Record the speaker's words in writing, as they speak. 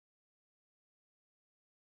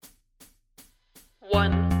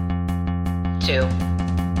1, 2, 3. 3,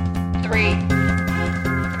 2,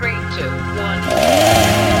 1.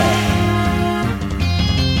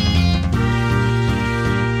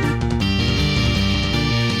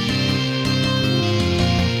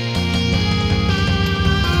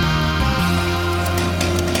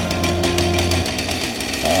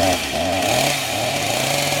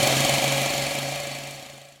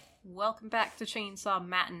 Welcome back to Chainsaw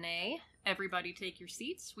Matinee. Everybody take your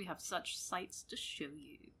seats. We have such sights to show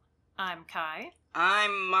you. I'm Kai.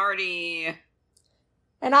 I'm Marty.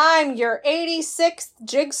 And I'm your 86th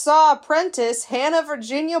Jigsaw apprentice, Hannah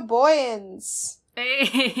Virginia Boyens.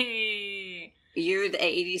 Hey! You're the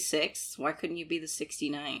 86th? Why couldn't you be the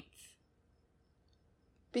 69th?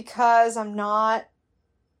 Because I'm not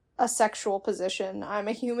a sexual position. I'm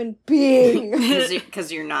a human being.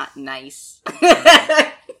 Because you're not nice.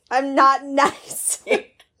 I'm not nice.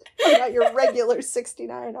 I'm not your regular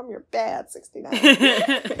 69. I'm your bad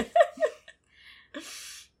 69.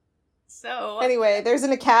 So... Anyway, there's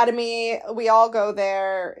an academy. We all go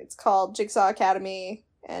there. It's called Jigsaw Academy.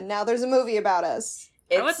 And now there's a movie about us.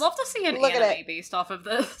 I would love to see an anime based off of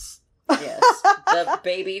this. Yes. The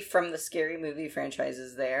baby from the Scary Movie franchise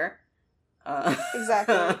is there.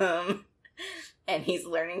 Exactly. And he's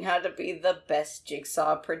learning how to be the best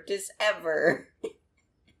Jigsaw apprentice ever.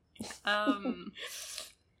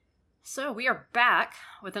 So we are back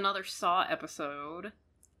with another Saw episode,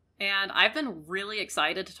 and I've been really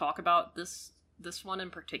excited to talk about this one in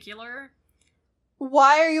particular.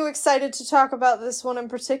 Why are you excited to talk about this one in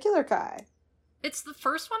particular, Kai? It's the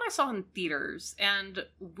first one I saw in theaters, and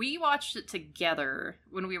we watched it together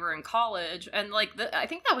when we were in college, and I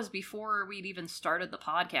think that was before we'd even started the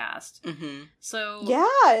podcast. Mm-hmm. So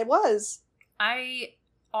yeah, it was. I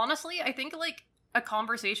think a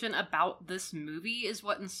conversation about this movie is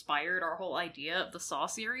what inspired our whole idea of the Saw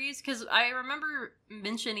series, because I remember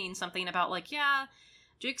mentioning something about,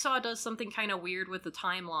 Jigsaw does something kind of weird with the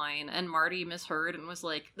timeline, and Marty misheard and was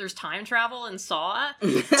like, there's time travel in Saw?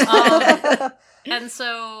 And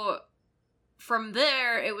so, from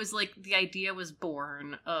there, it was like, the idea was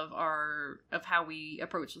born of how we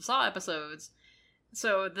approach the Saw episodes.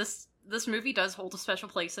 So, this movie does hold a special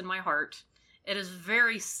place in my heart. It is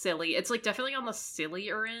very silly. It's, definitely on the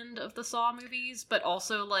sillier end of the Saw movies, but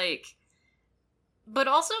also kind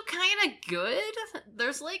of good.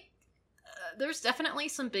 There's definitely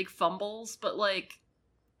some big fumbles, but, I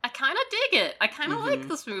kind of dig it. I kind of like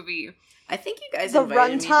this movie. I think you guys the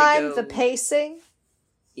invited runtime, me to go... the pacing.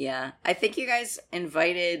 Yeah, I think you guys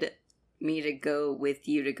invited me to go with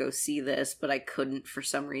you to go see this, but I couldn't for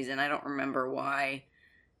some reason. I don't remember why.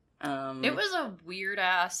 It was a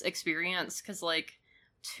weird-ass experience, because,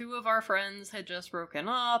 two of our friends had just broken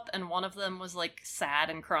up, and one of them was,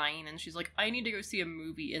 sad and crying, and she's like, I need to go see a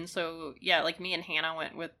movie. And so, yeah, me and Hannah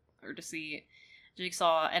went with her to see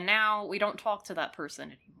Jigsaw, and now we don't talk to that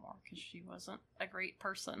person anymore, because she wasn't a great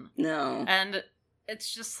person. No. And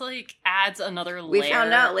it's just, adds another layer. We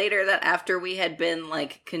found out later that after we had been,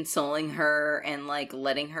 consoling her and,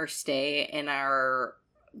 letting her stay in our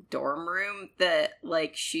dorm room, that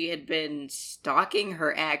she had been stalking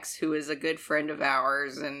her ex, who is a good friend of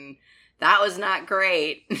ours, and that was not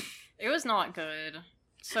great. It was not good.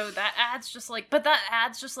 So that adds just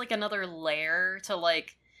another layer to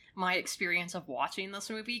my experience of watching this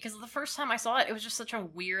movie, because the first time I saw it, it was just such a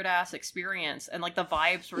weird ass experience, and the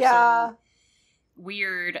vibes were so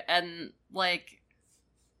weird, and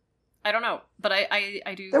I don't know, but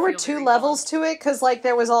I do. There were two levels to it, because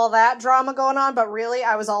there was all that drama going on, but really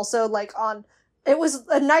I was also on. It was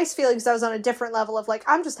a nice feeling because I was on a different level of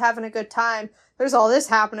I'm just having a good time. There's all this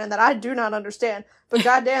happening that I do not understand, but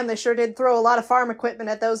goddamn, they sure did throw a lot of farm equipment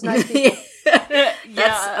at those nice people.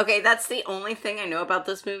 That's the only thing I know about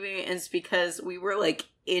this movie, is because we were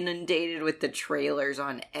inundated with the trailers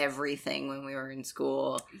on everything when we were in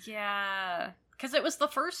school. Yeah. Because it was the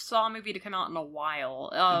first Saw movie to come out in a while.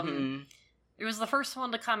 It was the first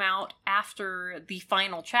one to come out after the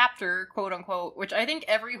final chapter, quote unquote, which I think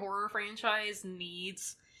every horror franchise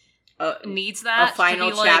needs that. A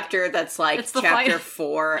final chapter that's it's chapter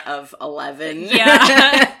 4 of 11.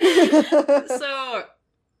 Yeah. So,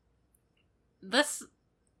 this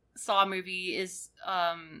Saw movie is,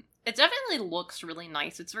 it definitely looks really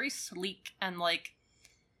nice. It's very sleek and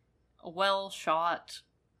well shot.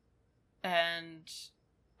 And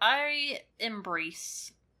I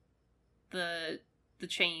embrace the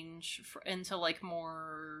change into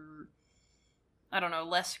more, I don't know,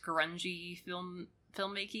 less grungy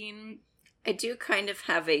filmmaking. I do kind of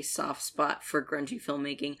have a soft spot for grungy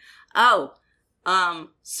filmmaking. Oh,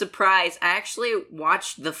 surprise! I actually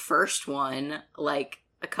watched the first one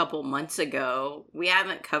a couple months ago. We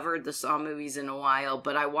haven't covered the Saw movies in a while,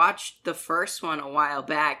 but I watched the first one a while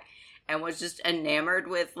back and was just enamored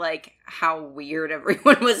with, like, how weird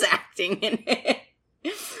everyone was acting in it.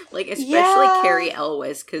 Like, especially Carrie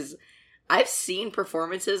Elwes, because I've seen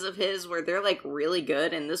performances of his where they're, like, really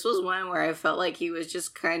good, and this was one where I felt like he was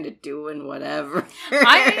just kind of doing whatever.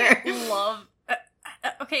 I love...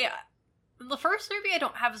 okay, the first movie I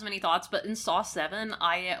don't have as many thoughts, but in Saw 7,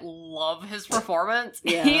 I love his performance.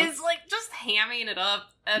 Yeah. He is, like, just hamming it up,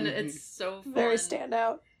 and it's so fun. Very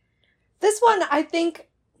standout. This one, I think...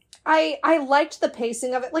 I liked the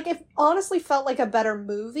pacing of it. Like, it honestly felt like a better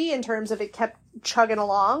movie in terms of it kept chugging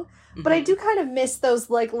along. But I do kind of miss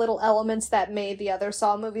those, like, little elements that made the other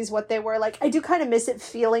Saw movies what they were. Like, I do kind of miss it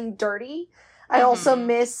feeling dirty. I also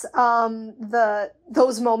miss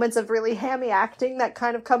those moments of really hammy acting that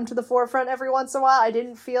kind of come to the forefront every once in a while. I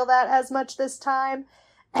didn't feel that as much this time.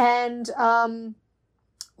 And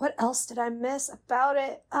what else did I miss about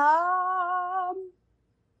it? Oh,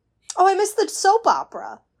 I missed the soap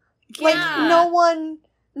opera. Yeah. Like,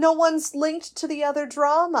 no one's linked to the other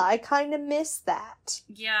drama. I kind of miss that.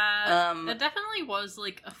 Yeah, it definitely was,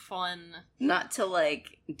 like, a fun... Not to,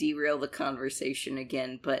 like, derail the conversation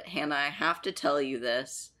again, but Hannah, I have to tell you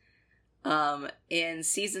this. In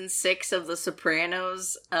season 6 of The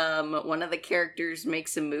Sopranos, one of the characters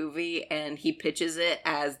makes a movie, and he pitches it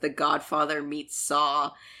as The Godfather meets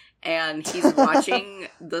Saw, and he's watching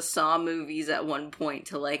the Saw movies at one point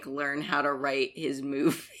to, like, learn how to write his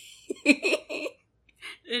movie.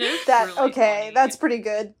 It is That really okay, funny. that's pretty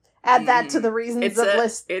good. Add that to the reasons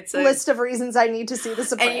list of reasons I need to see The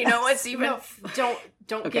Sopranos. And you know what's even... No,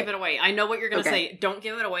 don't Okay. give it away. I know what you're going to say. Don't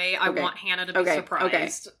give it away. I want Hannah to be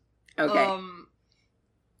surprised. Okay.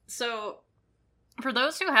 So, for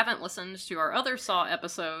those who haven't listened to our other Saw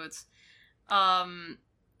episodes, the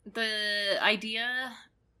idea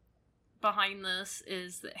behind this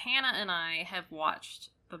is that Hannah and I have watched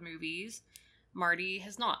the movies. Marty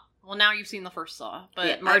has not. Well, now you've seen the first Saw, but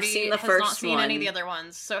Yeah, Marty I've seen the has first not seen any of one. the other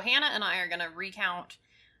ones. So Hannah and I are going to recount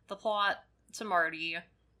the plot to Marty.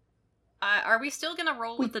 Are we still going to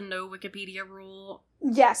roll with the no Wikipedia rule?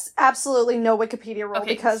 Yes, absolutely no Wikipedia rule,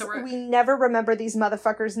 Okay, because so we never remember these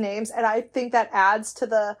motherfuckers' names, and I think that adds to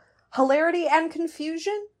the hilarity and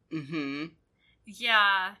confusion. Mm-hmm.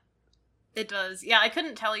 Yeah, it does. Yeah, I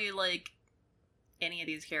couldn't tell you, like, any of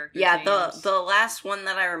these characters' Yeah, names. the last one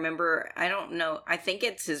that I remember, I don't know, I think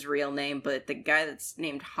it's his real name, but the guy that's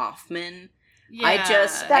named Hoffman,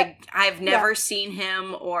 Yeah. I've never seen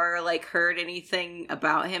him or, like, heard anything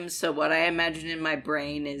about him, so what I imagine in my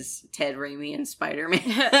brain is Ted Raimi and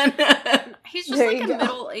Spider-Man. He's just There like you a go.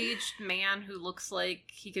 middle-aged man who looks like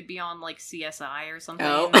he could be on, like, CSI or something.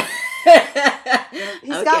 Oh.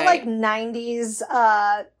 He's got, like, 90s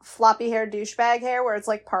floppy-haired douchebag hair, where it's,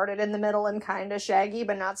 like, parted in the middle and kind of shaggy,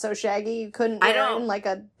 but not so shaggy you couldn't wear it in, like,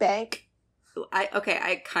 a bank.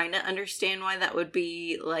 I kind of understand why that would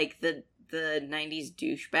be, like, the 90s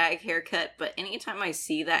douchebag haircut, but anytime I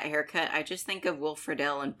see that haircut, I just think of Will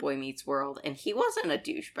Friedle in Boy Meets World, and he wasn't a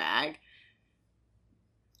douchebag.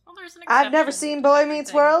 Well, there's an I've never exception seen to Boy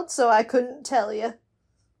Meets everything. World, so I couldn't tell you.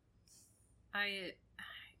 I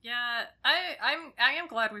am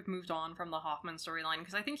glad we've moved on from the Hoffman storyline,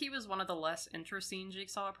 because I think he was one of the less interesting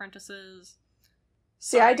Jigsaw apprentices.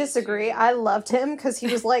 See, I disagree. I loved him because he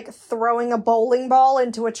was, like, throwing a bowling ball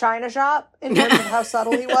into a china shop in terms of how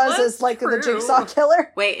subtle he was That's as, like, the true. Jigsaw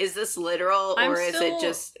killer. Wait, is this literal, I'm or is still- it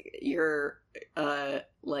just your,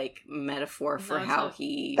 like, metaphor for No, how it's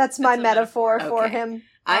he... That's my It's a metaphor metaphor. for Okay. him.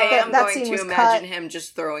 I that- am that going scene to was imagine cut. him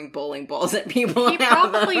just throwing bowling balls at people. He now,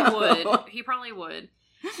 probably though. would. He probably would.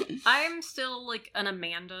 I'm still, like, an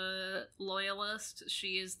Amanda loyalist.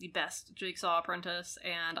 She is the best Jigsaw apprentice,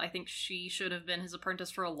 and I think she should have been his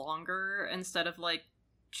apprentice for longer instead of, like,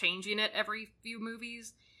 changing it every few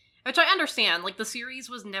movies. Which I understand. Like, the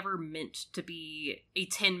series was never meant to be a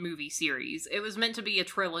 10-movie series. It was meant to be a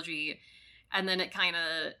trilogy, and then it kind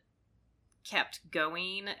of kept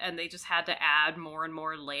going, and they just had to add more and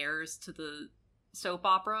more layers to the soap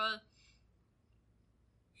opera.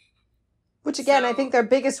 Which, again, I So- think their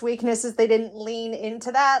biggest weakness is they didn't lean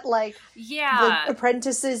into that. Like, Yeah. the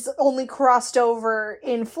apprentices only crossed over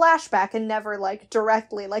in flashback and never, like,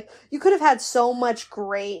 directly. Like, you could have had so much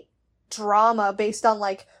great drama based on,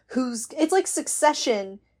 like, it's like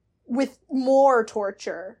Succession with more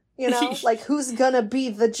torture, you know? Like, who's gonna be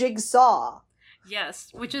the Jigsaw?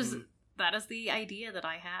 Yes, which is, that is the idea that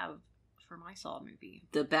I have for my Saw movie.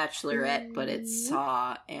 The Bachelorette, but it's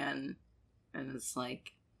Saw, and it's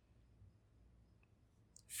like...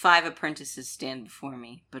 5 apprentices stand before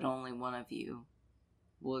me, but only one of you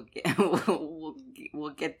we'll get we'll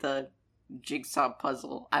get the Jigsaw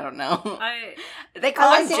puzzle. I don't know. They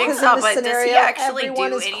call I him like it 'cause Jigsaw, in this but does scenario, he actually everyone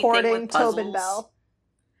do is anything courting with puzzles? Tobin Bell.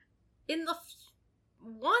 In the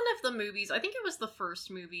one of the movies, I think it was the first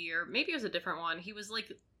movie, or maybe it was a different one, he was,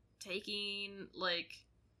 like, taking, like,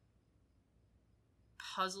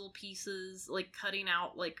 puzzle pieces, like, cutting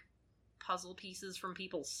out, like, puzzle pieces from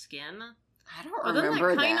people's skin. I don't But then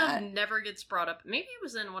remember that kind that. of never gets brought up. Maybe it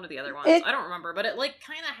was in one of the other ones. It- I don't remember, but it, like,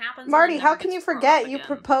 kind of happens. and Marty, then how never can you gets brought forget? up You again.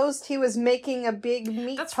 proposed he was making a big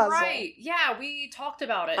meat That's puzzle. right. Yeah, we talked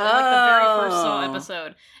about it in like the very first Saw Oh.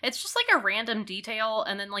 episode. It's just like a random detail,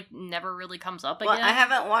 and then like never really comes up Well, again. I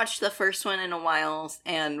haven't watched the first one in a while,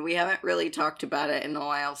 and we haven't really talked about it in a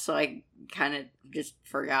while, so I kind of just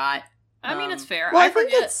forgot. I mean, it's fair. Well, I I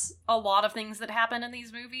think forget it's a lot of things that happen in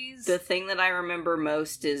these movies. The thing that I remember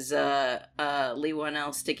most is Lee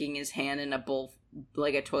Wanell sticking his hand in a bowl,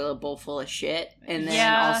 like a toilet bowl full of shit, and then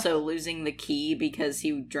Yeah. also losing the key because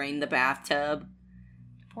he drained the bathtub.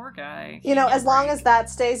 Poor guy. you know, He as long can't as that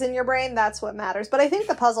stays in your brain, that's what matters. But I think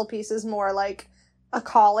the puzzle piece is more like a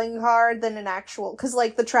calling card than an actual, because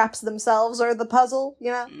like the traps themselves are the puzzle.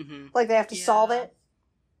 You know, Mm-hmm. like they have to solve Yeah. it.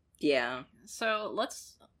 Yeah. break. So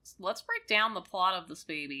let's break down the plot of this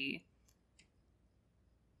baby.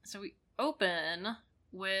 So we open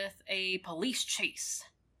with a police chase,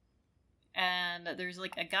 and there's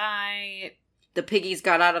like a guy. The piggies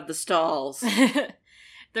got out of the stalls.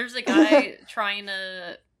 There's a guy trying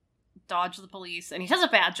to dodge the police, and he does a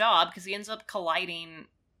bad job because he ends up colliding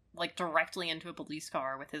like directly into a police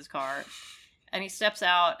car with his car. And he steps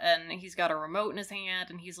out, and he's got a remote in his hand,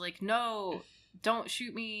 and he's like, "No, don't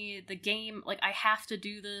shoot me. The game, like, I have to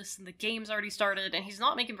do this, and the game's already started." And he's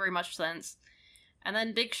not making very much sense. And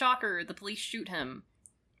then, big shocker, the police shoot him.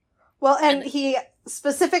 Well, and And- he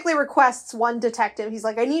specifically requests one detective. He's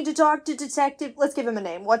like, "I need to talk to detective." Let's give him a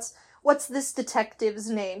name. What's this detective's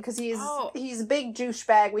name? Because he's a big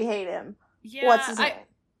douchebag. We hate him. Yeah, What's his name?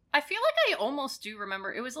 I feel like I almost do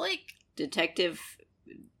remember. It was like, Detective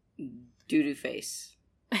Doo-Doo Face.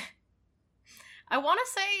 I want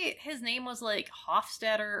to say his name was like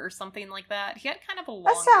Hofstadter or something like that. He had kind of a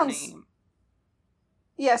That longer sounds- name.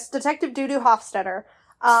 Yes, Detective Doo-Doo Hofstetter.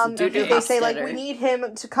 Doo-Doo They say, like, Hofstetter. we need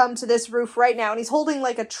him to come to this roof right now, and he's holding,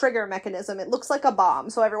 like, a trigger mechanism. It looks like a bomb,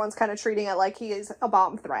 so everyone's kind of treating it like he is a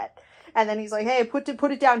bomb threat. And then he's like, "Hey, put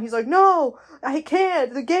it down." He's like, "No, I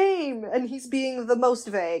can't, the game!" And he's being the most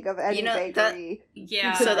vague of any You know, vagary.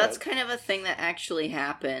 Yeah. So that's kind of a thing that actually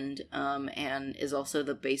happened, and is also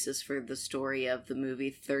the basis for the story of the movie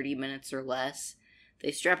 30 Minutes or Less.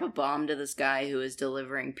 They strap a bomb to this guy who is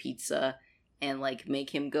delivering pizza and, like, make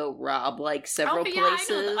him go rob, like, several yeah,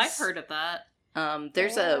 places. I know that. I've heard of that.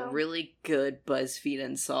 There's Oh. a really good BuzzFeed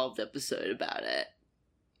Unsolved episode about it.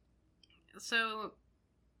 So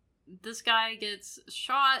this guy gets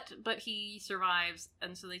shot, but he survives,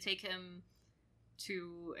 and so they take him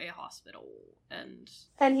to a hospital. And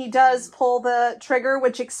And he does pull the trigger,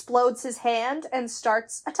 which explodes his hand and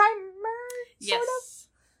starts a timer, sort of. yes,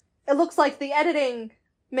 It looks like the editing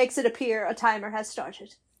makes it appear a timer has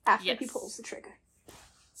started after he Yes. pulls the trigger.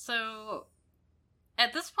 so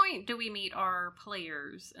at this point, do we meet our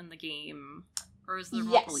players in the game, or is there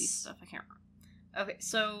more Yes. police stuff? I can't remember. Okay,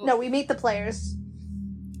 so No, we meet the players.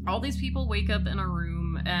 all these people wake up in a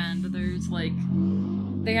room, and there's like,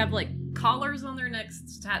 they have like collars on their necks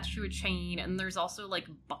attached to a chain, and there's also like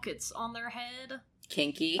buckets on their head.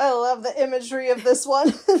 Kinky. I love the imagery of this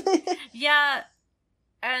one. Yeah,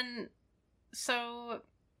 and so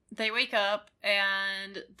they wake up,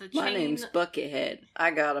 and the chain, My name's Buckethead. I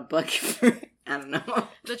got a bucket for... I don't know.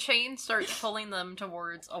 the chain starts pulling them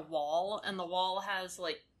towards a wall, and the wall has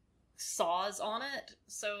like saws on it,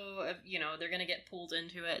 so you know they're gonna get pulled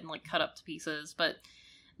into it and like cut up to pieces. But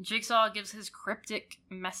Jigsaw gives his cryptic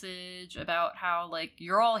message about how like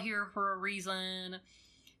you're all here for a reason,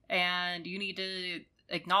 and you need to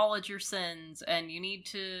acknowledge your sins, and you need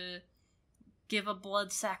to give a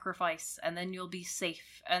blood sacrifice, and then you'll be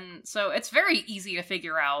safe. And so it's very easy to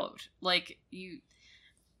figure out. Like,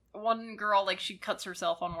 one girl, like, she cuts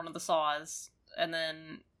herself on one of the saws, and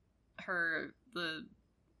then the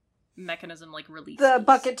mechanism, like, releases. The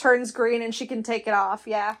bucket turns green and she can take it off,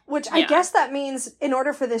 yeah. Which I Yeah. guess that means in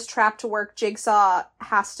order for this trap to work, Jigsaw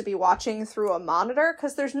has to be watching through a monitor,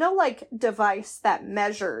 because there's no, like, device that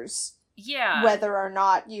measures Yeah. whether or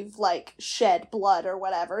not you've, like, shed blood or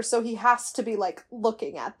whatever. So he has to be, like,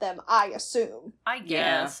 looking at them, I assume. I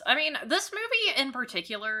Yeah. guess. I mean, this movie in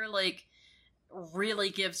particular, like, really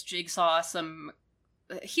gives Jigsaw some...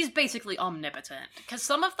 He's basically omnipotent. Because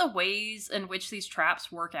some of the ways in which these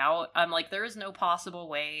traps work out, I'm like, there is no possible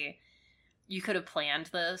way you could have planned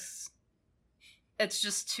this. It's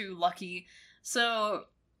just too lucky. So,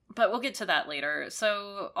 but we'll get to that later.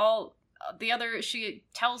 So she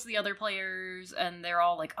tells the other players, and they're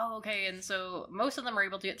all like, oh, okay, and so most of them are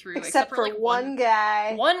able to get through. Except for like, one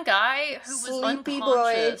guy. One guy who was Sleepy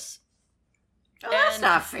unconscious. Oh, that's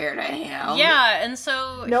not fair to him. Yeah, and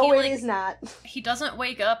so No, it is not. He doesn't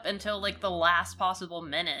wake up until, like, the last possible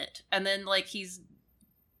minute, and then, like, he's,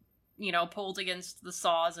 pulled against the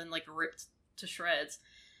saws and, like, ripped to shreds.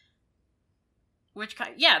 Which,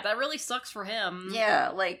 that really sucks for him. Yeah,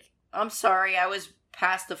 like, I'm sorry, I was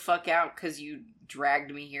passed the fuck out because you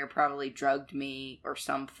dragged me here, probably drugged me or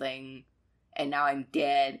something, and now I'm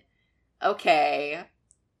dead. Okay.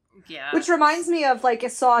 Yeah. Which reminds me of, like,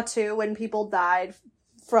 Saw 2 when people died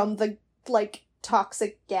from the, like,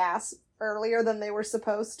 toxic gas earlier than they were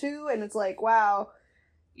supposed to, and it's like, wow.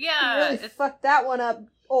 Yeah. You really fucked that one up,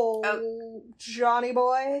 Johnny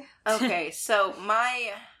boy. Okay, so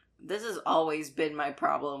this has always been my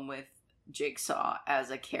problem with Jigsaw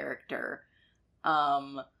as a character.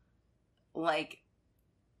 Like,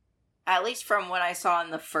 at least from what I saw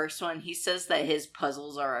in the first one, he says that his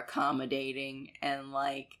puzzles are accommodating and,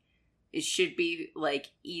 like, it should be,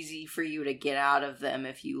 like, easy for you to get out of them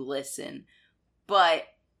if you listen. But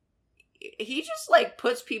he just, like,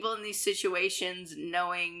 puts people in these situations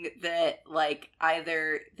knowing that, like,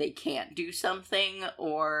 either they can't do something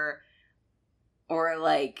or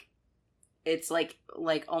like, it's, like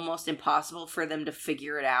almost impossible for them to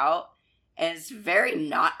figure it out. And it's very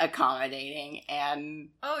not accommodating, and...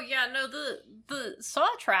 Oh, yeah, no, the saw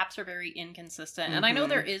traps are very inconsistent, and I know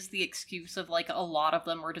there is the excuse of, like, a lot of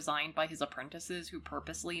them were designed by his apprentices who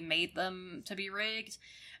purposely made them to be rigged,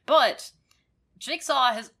 but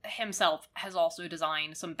Jigsaw himself has also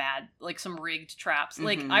designed some bad, like, some rigged traps.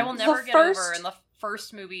 Like, I will never get over in the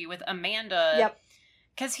first movie with Amanda... Yep.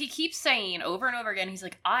 Because he keeps saying over and over again, he's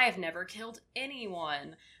like, I've never killed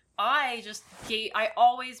anyone. I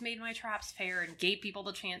always made my traps fair and gave people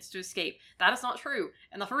the chance to escape. That is not true.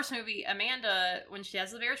 In the first movie, Amanda, when she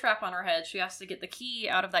has the bear trap on her head, she has to get the key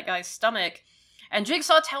out of that guy's stomach, and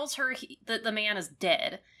Jigsaw tells her that the man is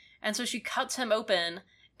dead. And so she cuts him open,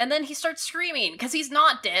 and then he starts screaming, because he's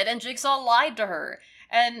not dead, and Jigsaw lied to her.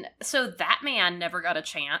 And so that man never got a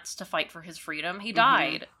chance to fight for his freedom. He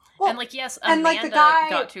died. Well, and, like, yes, Amanda like, the guy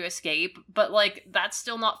got to escape, but, like, that's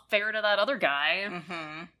still not fair to that other guy.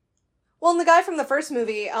 Mm-hmm. Well, and the guy from the first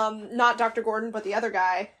movie, not Dr. Gordon, but the other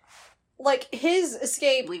guy, like, his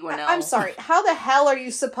escape... I'm sorry, how the hell are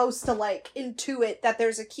you supposed to, like, intuit that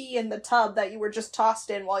there's a key in the tub that you were just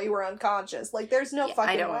tossed in while you were unconscious? Like, there's no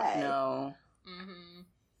fucking way. I don't know. Mm-hmm.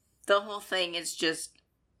 The whole thing is just,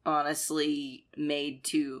 honestly, made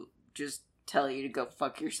to just tell you to go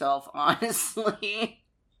fuck yourself, honestly.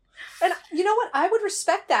 And you know what? I would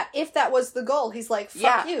respect that if that was the goal. He's like,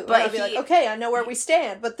 fuck you. But I'd be like, okay, I know where we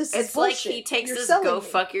stand, but this is bullshit. It's like he takes this go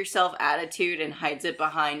fuck yourself attitude and hides it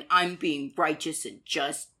behind, I'm being righteous and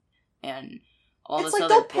just, and all this other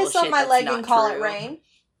bullshit. It's like, don't piss on my leg and call it rain.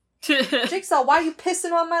 Jigsaw, why are you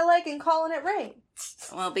pissing on my leg and calling it rain?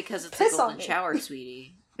 Well, because it's a golden shower,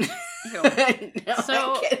 sweetie. No,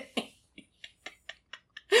 so... I'm kidding.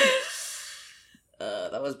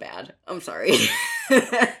 That was bad. I'm sorry.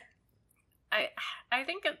 I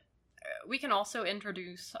think we can also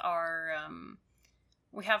introduce our,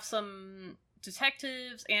 we have some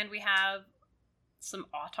detectives and we have some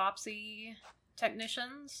autopsy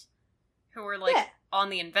technicians who are, like, on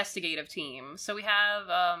the investigative team. So we have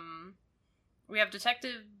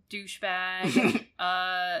Detective Douchebag.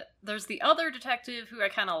 There's the other detective who I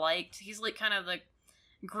kind of liked. He's, like, kind of the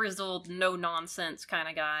grizzled, no-nonsense kind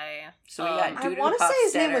of guy. So we got I want to say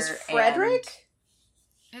his name was Frederick.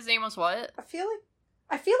 His name was what? I feel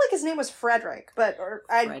like his name was Frederick, but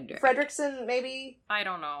Fredrickson maybe. I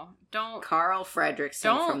don't know. Carl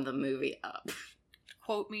Fredrickson from the movie Up.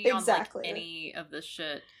 Quote me on, like, any of this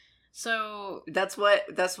shit. So that's what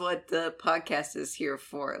the podcast is here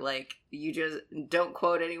for. Like, you just don't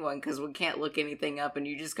quote anyone because we can't look anything up, and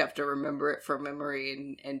you just have to remember it from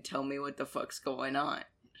memory and tell me what the fuck's going on.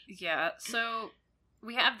 Yeah. So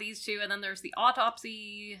we have these two, and then there's the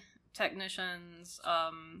autopsy technicians.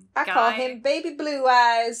 I call him Baby Blue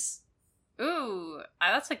Eyes. Ooh,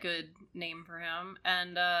 that's a good name for him.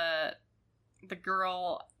 And the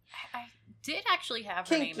girl, I did actually have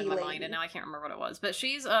her name in my mind, and now I can't remember what it was. But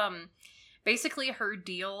she's basically her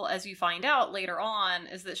deal, as you find out later on,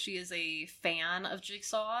 is that she is a fan of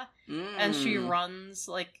Jigsaw, and she runs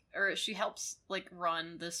she helps, like,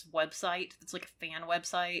 run this website that's, like, a fan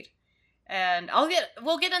website. And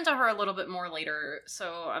we'll get into her a little bit more later.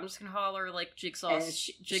 So I'm just gonna call her like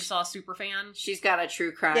Jigsaw super fan. She's got a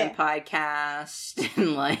true crime podcast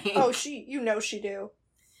and like she do.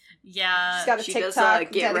 Yeah, she's got a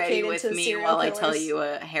TikTok. Get ready with me while killers. I tell you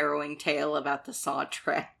a harrowing tale about the saw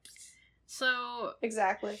traps. So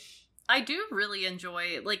exactly, I do really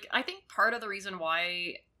enjoy. Like, I think part of the reason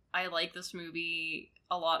why I like this movie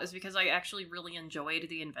a lot is because I actually really enjoyed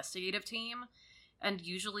the investigative team. And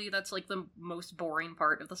usually that's, like, the most boring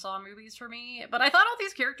part of the Saw movies for me. But I thought all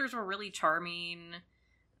these characters were really charming.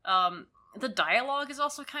 The dialogue is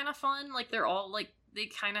also kind of fun. Like, they're all, like, they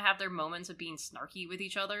kind of have their moments of being snarky with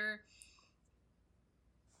each other.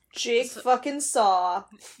 Fucking Saw.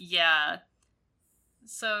 Yeah.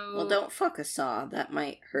 So... Well, don't fuck a saw. That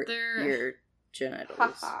might hurt your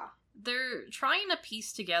genitals. They're trying to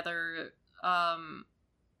piece together,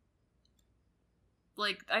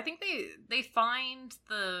 like, I think they find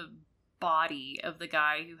the body of the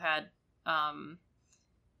guy who had,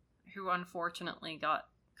 who unfortunately got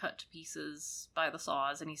cut to pieces by the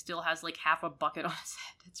saws, and he still has, like, half a bucket on his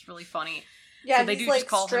head. It's really funny. Yeah, so they he's, do like, just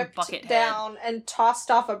call him stripped down and tossed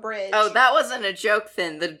off a bridge. Oh, that wasn't a joke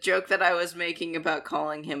then. The joke that I was making about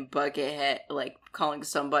calling him Buckethead, like, calling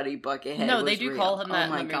somebody Buckethead No, was they do real. call him that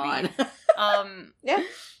in the God. movie. Yeah.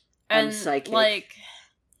 And, I'm psychic. like...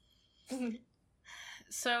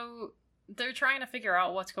 So, they're trying to figure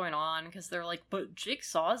out what's going on, because they're like, but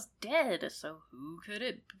Jigsaw's dead, so who could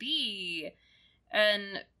it be?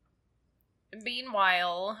 And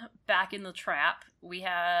meanwhile, back in the trap, we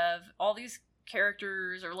have all these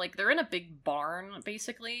characters, or like, they're in a big barn,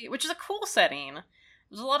 basically, which is a cool setting.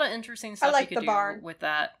 There's a lot of interesting stuff you could do barn. With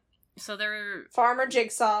that. So they're... Farmer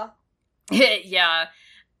Jigsaw. Yeah.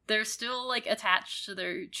 They're still, like, attached to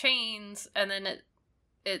their chains, and then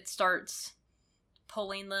it starts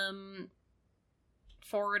pulling them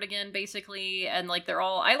forward again, basically, and, like, they're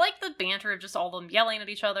all... I like the banter of just all of them yelling at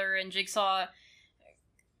each other, and Jigsaw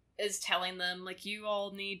is telling them, like, you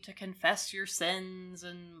all need to confess your sins,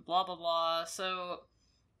 and blah, blah, blah. So,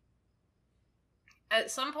 at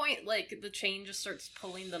some point, like, the chain just starts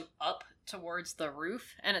pulling them up towards the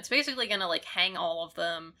roof, and it's basically gonna, like, hang all of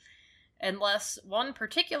them, unless one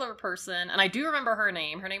particular person, and I do remember her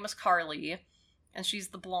name was Carly, and she's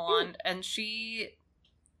the blonde, and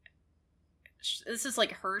this is,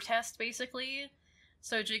 like, her test, basically.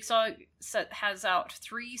 So Jigsaw has out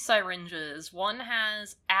 3 syringes. One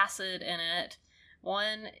has acid in it.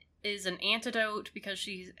 One is an antidote because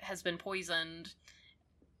she has been poisoned.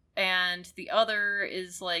 And the other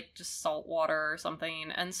is, like, just salt water or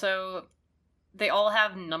something. And so they all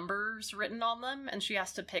have numbers written on them, and she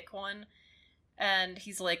has to pick one. And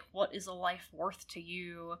he's like, what is a life worth to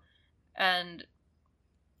you? And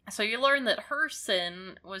so you learn that her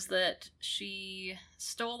sin was that she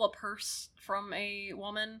stole a purse from a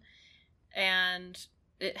woman, and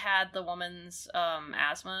it had the woman's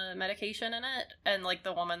asthma medication in it, and, like,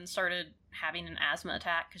 the woman started having an asthma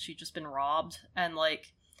attack because she'd just been robbed, and,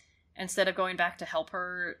 like, instead of going back to help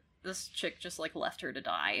her, this chick just, like, left her to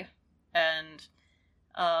die. And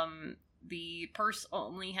the purse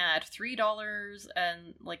only had $3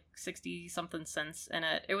 and, like, 60-something cents in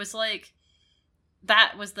it. It was, like,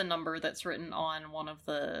 that was the number that's written on one of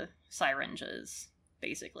the syringes,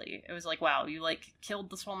 basically. It was like, wow, you, like,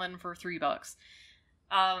 killed this woman for $3.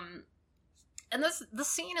 And this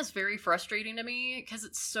scene is very frustrating to me, because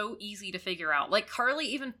it's so easy to figure out. Like, Carly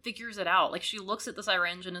even figures it out. Like, she looks at the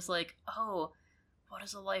syringe and is like, oh, what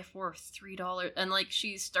is a life worth? $3? And, like,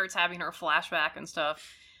 she starts having her flashback and stuff.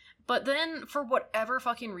 But then, for whatever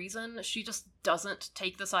fucking reason, she just doesn't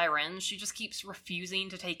take the syringe. She just keeps refusing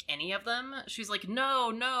to take any of them. She's like,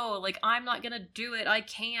 no, like, I'm not gonna do it. I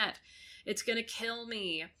can't. It's gonna kill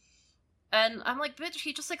me. And I'm like, bitch,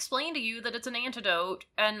 he just explained to you that it's an antidote,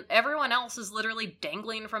 and everyone else is literally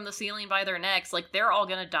dangling from the ceiling by their necks. Like, they're all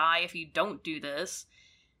gonna die if you don't do this.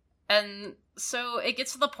 And so it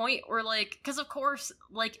gets to the point where, like, because of course,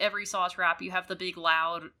 like every Saw trap, you have the big,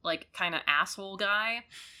 loud, like, kind of asshole guy.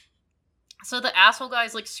 So the asshole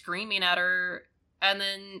guy's, like, screaming at her, and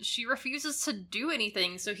then she refuses to do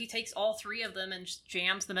anything, so he takes all 3 of them and just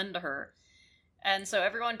jams them into her. And so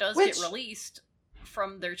everyone does get released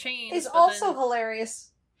from their chains. It's also hilarious,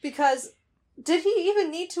 because did he even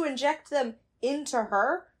need to inject them into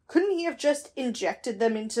her? Couldn't he have just injected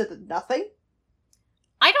them into nothing?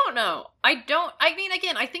 I don't know. I mean,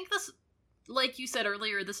 again, I think this, like you said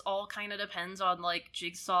earlier, this all kind of depends on, like,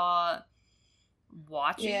 Jigsaw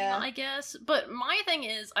watching, I guess. But my thing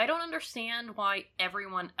is, I don't understand why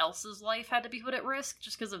everyone else's life had to be put at risk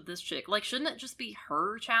just because of this chick. Like, shouldn't it just be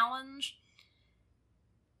her challenge?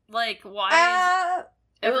 Like, why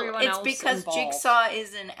everyone it's else because involved. Jigsaw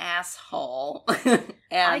is an asshole. I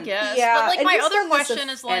and, guess. Yeah, but, like, and my he's other done this question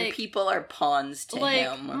is, like... and people are pawns to like,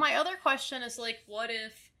 him. my other question is, like, what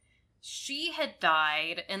if she had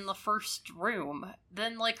died in the first room?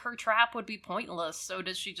 Then, like, her trap would be pointless, so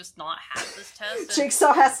does she just not have this test? And...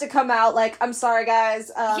 Jigsaw has to come out like, I'm sorry,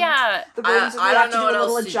 guys. yeah. The rooms, we I have don't to know do what a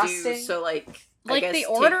little else to adjusting. do, so, like I Like, guess the take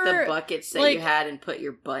order, the buckets that like- you had and put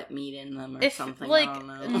your butt meat in them or if, something, like, I don't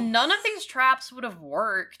know. none of these traps would have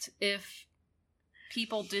worked if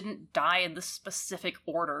people didn't die in this specific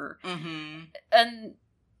order. Mm-hmm. And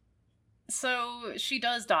so she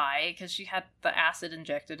does die because she had the acid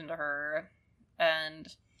injected into her, and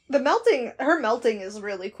Her melting is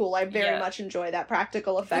really cool. I very Yeah. much enjoy that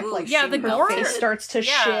practical effect. Ooh, like, yeah, the her gore- face starts to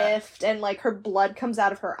yeah. shift, and like her blood comes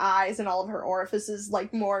out of her eyes and all of her orifices,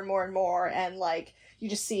 like more and more and more, and like you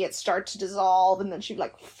just see it start to dissolve, and then she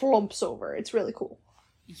like flumps over. It's really cool.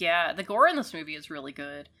 yeah, the gore in this movie is really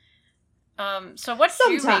good. So what did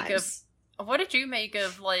you make of Sometimes. what did you make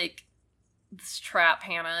of like this trap,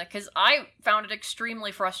 Hannah? Because I found it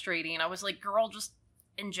extremely frustrating. I was like, girl, just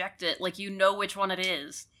inject it. Like, you know which one it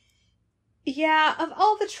is. Yeah, of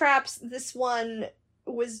all the traps, this one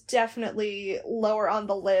was definitely lower on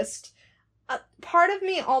the list. Part of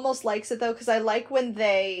me almost likes it though, because I like when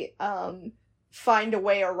they find a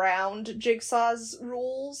way around Jigsaw's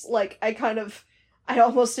rules. Like, I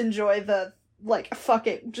almost enjoy the, like, fuck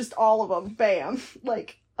it, just all of them, bam,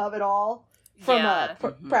 like, of it all. From Yeah.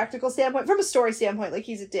 a practical standpoint, from a story standpoint, like,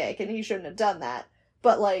 he's a dick and he shouldn't have done that.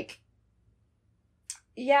 But, like,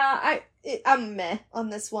 yeah, I'm meh on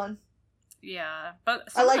this one. Yeah, but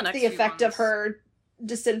I some of liked next the few effect of ones- her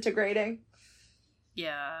disintegrating.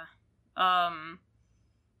 Yeah.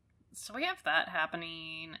 So we have that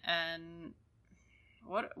happening, and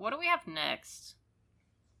what do we have next?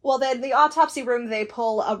 Well, then the autopsy room, they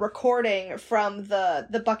pull a recording from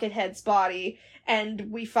the Buckethead's body,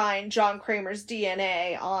 and we find John Kramer's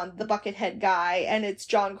DNA on the Buckethead guy, and it's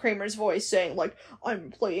John Kramer's voice saying, like, I'm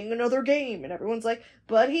playing another game, and everyone's like,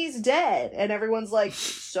 but he's dead, and everyone's like,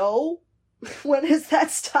 so? When has that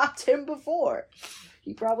stopped him before?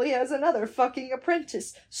 He probably has another fucking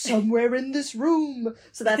apprentice somewhere in this room.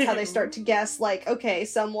 So that's how they start to guess, like, okay,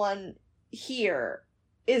 someone here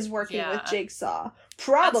is working Yeah. with Jigsaw.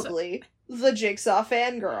 Probably the Jigsaw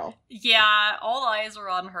fangirl. Yeah, all eyes are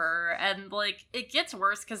on her, and, like, it gets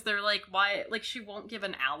worse because they're like, why, like, she won't give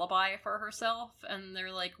an alibi for herself, and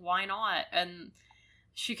they're like, why not? And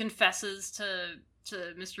she confesses to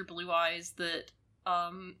Mr. Blue Eyes that,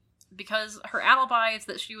 because her alibi is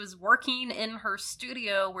that she was working in her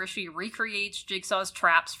studio where she recreates Jigsaw's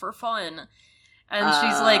traps for fun. And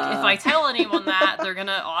she's like, if I tell anyone that, they're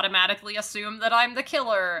gonna automatically assume that I'm the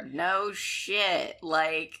killer. No shit.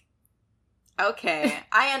 Like, okay,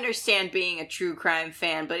 I understand being a true crime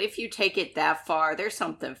fan, but if you take it that far, there's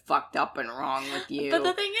something fucked up and wrong with you. But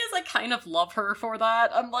the thing is, I kind of love her for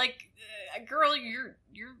that. I'm like, girl, you're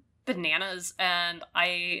bananas, and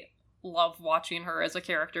I love watching her as a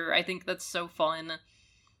character. I think that's so fun.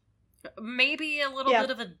 Maybe a little bit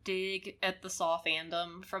of a dig at the Saw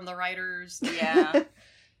fandom from the writers. Yeah.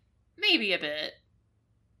 Maybe a bit.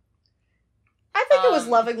 I think it was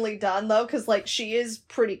lovingly done, though, because, like, she is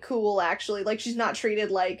pretty cool, actually. Like, she's not treated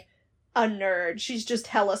like a nerd. She's just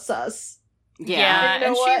hella sus. Yeah, You know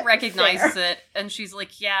and what? she recognizes Fair. it, and she's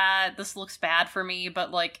like, yeah, this looks bad for me, but,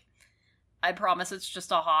 like, I promise it's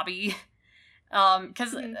just a hobby.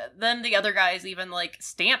 Because then the other guy's even, like,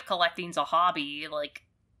 stamp collecting's a hobby, like,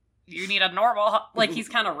 you need a normal, like, he's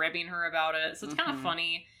kind of ribbing her about it, so it's kind of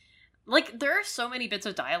funny. Like, there are so many bits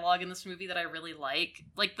of dialogue in this movie that I really like.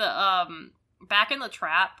 Like, the, back in the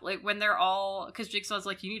trap, like, when they're all, because Jigsaw's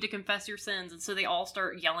like, you need to confess your sins, and so they all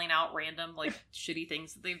start yelling out random, like, shitty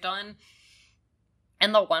things that they've done.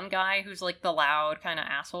 And the one guy who's, like, the loud kind of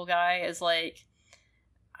asshole guy is like,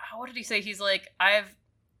 what did he say? He's like, I've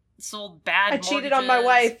sold bad mortgages. I cheated on my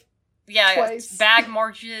wife. Yeah, twice. bad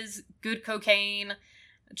mortgages, good cocaine,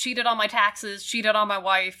 cheated on my taxes, cheated on my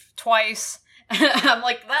wife twice. I'm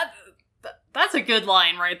like, that's a good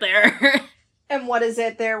line right there. And what is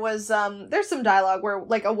it? There was, there's some dialogue where,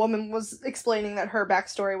 like, a woman was explaining that her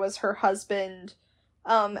backstory was her husband,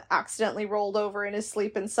 accidentally rolled over in his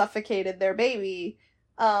sleep and suffocated their baby.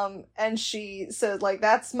 And she said, like,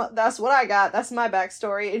 that's what I got. That's my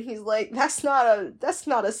backstory. And he's like, that's not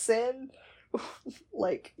a sin.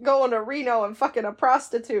 Like, going to Reno and fucking a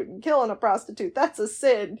prostitute and killing a prostitute, that's a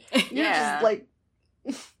sin. You're just like...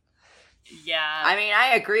 Yeah. I mean,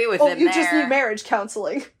 I agree with him you there. just need marriage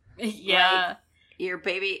counseling. Yeah. Your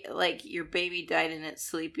baby died in its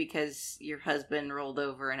sleep because your husband rolled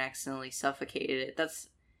over and accidentally suffocated it.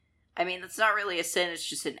 I mean, that's not really a sin, it's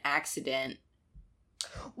just an accident.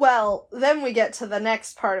 Well, then we get to the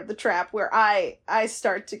next part of the trap where I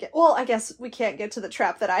start to get... Well, I guess we can't get to the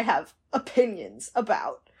trap that I have opinions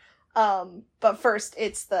about. But first,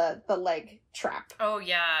 it's the leg trap. Oh,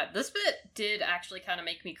 yeah. This bit did actually kind of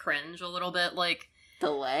make me cringe a little bit, like... The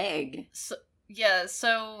leg?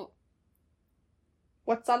 So...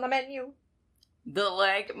 What's on the menu? The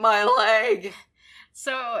leg, my leg!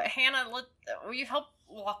 So, Hannah, will you help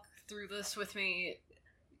walk through this with me?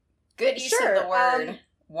 Good use Sure, of the word.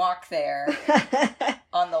 Walk there.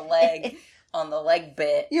 on the leg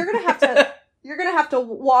bit. You're gonna have to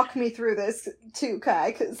walk me through this too,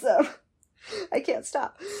 Kai, because I can't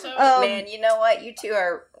stop. So, Man, you know what? You two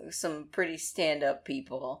are some pretty stand-up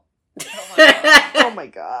people. oh my god. Oh my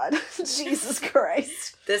god. Jesus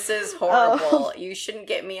Christ. This is horrible. You shouldn't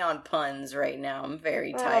get me on puns right now. I'm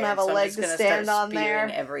very tired. I don't have a so leg I'm just to gonna stand start on spewing there.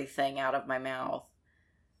 everything out of my mouth.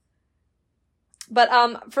 But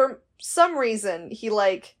for some reason,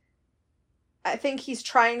 I think he's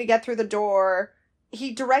trying to get through the door.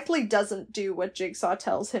 He directly doesn't do what Jigsaw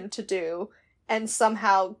tells him to do, and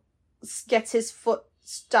somehow gets his foot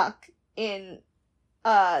stuck in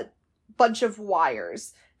a bunch of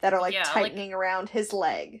wires that are tightening around his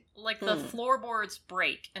leg. Like the floorboards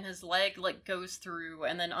break and his leg goes through,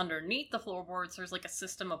 and then underneath the floorboards there's a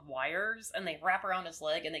system of wires, and they wrap around his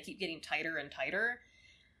leg and they keep getting tighter and tighter.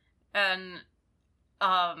 And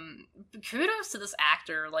kudos to this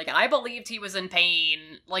actor. I believed he was in pain.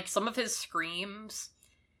 Some of his screams.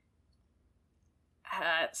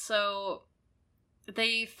 So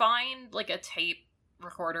they find a tape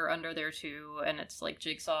recorder under there too, and it's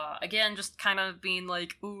Jigsaw again just kind of being oh,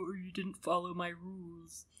 you didn't follow my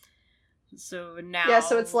rules. So now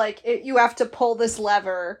so it's you have to pull this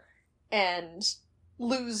lever and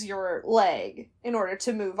lose your leg in order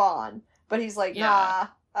to move on, but he's nah,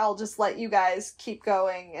 I'll just let you guys keep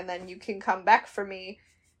going and then you can come back for me.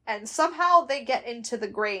 And somehow they get into the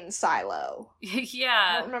grain silo.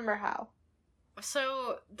 I don't remember how.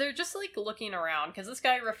 So they're just looking around because this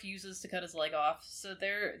guy refuses to cut his leg off. So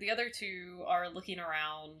the other two are looking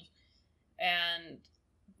around, and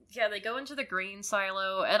they go into the grain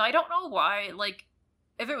silo. And I don't know why.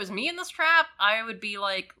 If it was me in this trap, I would be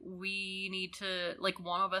we need to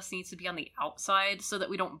one of us needs to be on the outside so that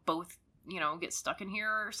we don't both get stuck in here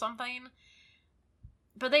or something.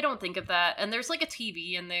 But they don't think of that. And there's a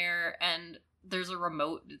TV in there, and there's a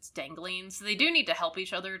remote that's dangling. So they do need to help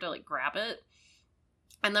each other to grab it.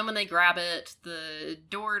 And then when they grab it, the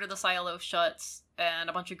door to the silo shuts, and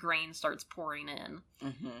a bunch of grain starts pouring in.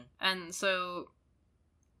 Mm-hmm. And so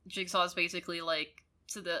Jigsaw's basically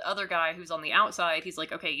to the other guy who's on the outside, he's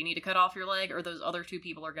okay, you need to cut off your leg or those other two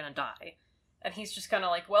people are gonna die. And he's just kind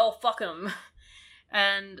of well, fuck him.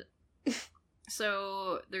 And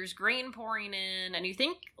so there's grain pouring in, and you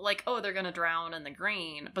think oh, they're gonna drown in the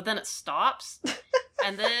grain, but then it stops,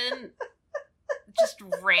 and then just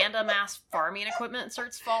random ass farming equipment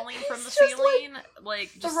starts falling from the ceiling,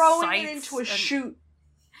 just throwing it into a chute.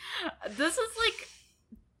 This is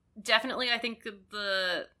definitely, I think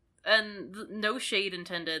no shade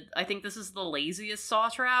intended, I think this is the laziest Saw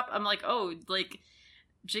trap. I'm oh,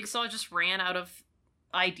 Jigsaw just ran out of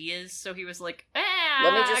ideas, so he was let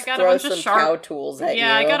me just I got throw a bunch some of sharp cow tools at you.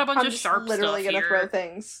 I got a bunch I'm of just sharp literally stuff gonna here. throw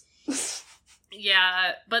things.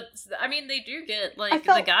 Yeah, but I mean, they do get felt...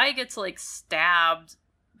 the guy gets stabbed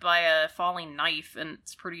by a falling knife, and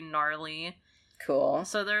it's pretty gnarly. Cool.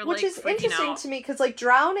 So they're which is interesting out. To me, because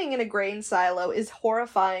drowning in a grain silo is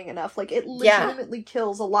horrifying enough. It legitimately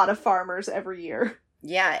kills a lot of farmers every year.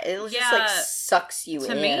 Yeah, it just sucks you to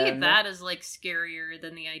in. To me, that is scarier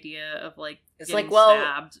than the idea of it's getting well,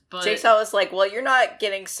 stabbed. But Jigsaw was well, you're not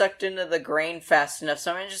getting sucked into the grain fast enough,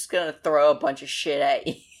 so I'm just gonna throw a bunch of shit at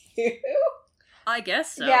you. I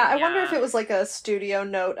guess so. Yeah, I wonder if it was a studio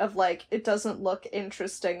note of it doesn't look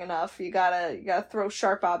interesting enough. You gotta throw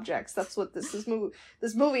sharp objects. That's what this is.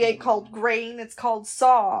 This movie ain't called Grain. It's called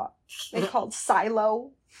Saw. It's called Silo.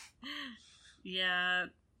 Yeah.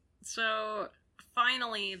 So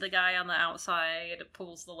finally, the guy on the outside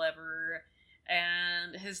pulls the lever,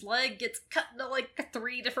 and his leg gets cut into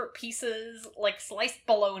 3 different pieces, sliced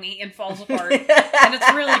bologna, and falls apart. And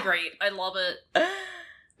it's really great. I love it.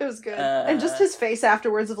 It was good. And just his face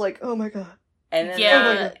afterwards of oh my god. And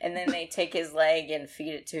then and then they take his leg and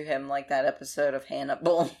feed it to him like that episode of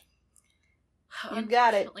Hannibal. You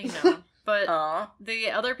got it. No. But the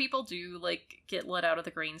other people do get let out of the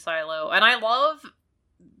grain silo. And I love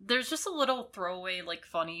there's just a little throwaway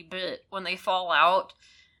funny bit when they fall out.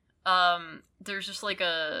 There's just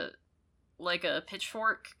like a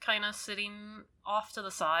pitchfork kind of sitting off to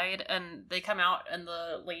the side, and they come out and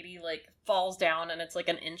the lady like falls down and it's like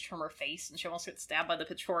an inch from her face and she almost gets stabbed by the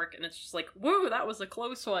pitchfork, and it's just like, woo, that was a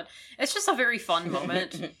close one. It's just a very fun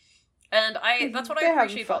moment. And that's what I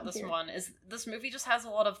appreciate about this one, is this movie just has a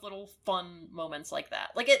lot of little fun moments like that.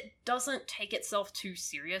 Like, it doesn't take itself too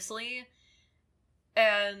seriously,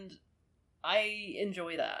 and I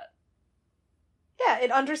enjoy that. Yeah,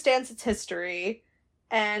 it understands its history,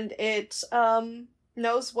 and it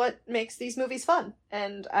knows what makes these movies fun,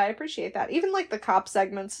 and I appreciate that. Even, like, the cop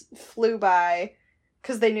segments flew by,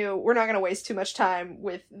 because they knew, we're not going to waste too much time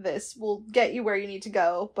with this. We'll get you where you need to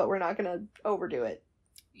go, but we're not going to overdo it.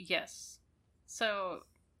 Yes. So,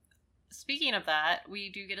 speaking of that, we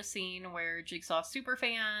do get a scene where Jigsaw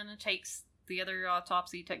Superfan takes the other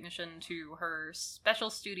autopsy technician to her special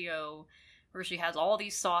studio where she has all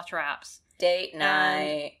these saw traps. Date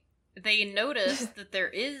night. And they notice that there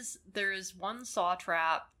is one saw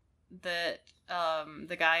trap that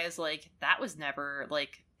the guy is like, that's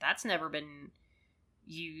never been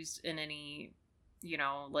used in any,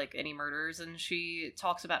 like, any murders, and she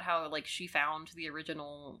talks about how, like, she found the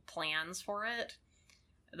original plans for it,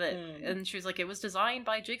 and she was like, it was designed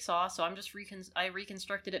by Jigsaw, so I'm just I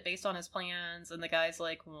reconstructed it based on his plans, and the guy's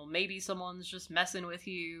like, well, maybe someone's just messing with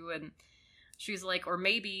you, and she's like, or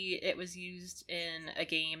maybe it was used in a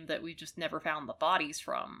game that we just never found the bodies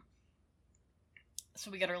from.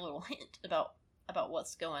 So we got our little hint about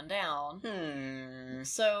what's going down.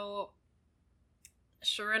 So,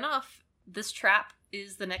 sure enough, this trap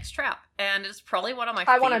is the next trap, and it's probably one of my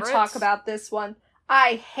favorites. I want to talk about this one.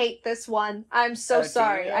 I hate this one. I'm so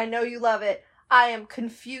sorry. I know you love it. I am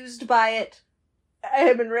confused by it. I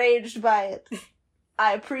am enraged by it.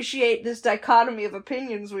 I appreciate this dichotomy of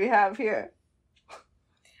opinions we have here.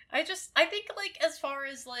 I think, like, as far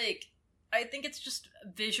as, like, I think it's just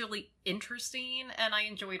visually interesting, and I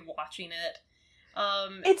enjoyed watching it.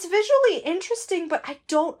 It's visually interesting, but I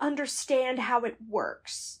don't understand how it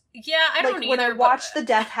works. Yeah, I don't either. When I watch the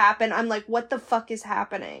death happen, I'm like, what the fuck is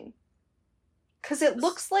happening? Because it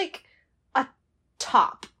looks like a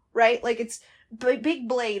top, right? Like, it's big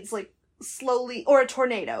blades, like, slowly, or a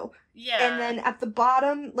tornado. Yeah. And then at the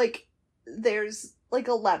bottom, like, there's, like,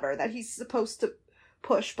 a lever that he's supposed to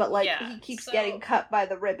push, but, like, he keeps getting cut by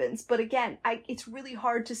the ribbons. But again, it's really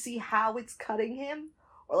hard to see how it's cutting him,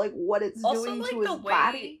 or, like, what it's doing like, to his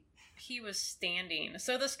body. He was standing.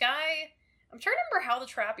 So this guy, I'm trying to remember how the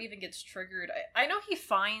trap even gets triggered. I know he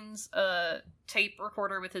finds a tape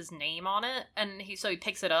recorder with his name on it, and he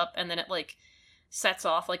picks it up, and then it, like, sets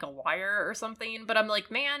off, like, a wire or something. But I'm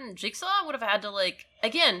like, man, Jigsaw would have had to, like,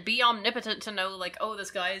 again, be omnipotent to know, like, oh,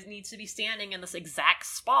 this guy needs to be standing in this exact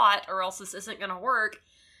spot, or else this isn't gonna work.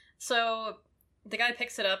 So the guy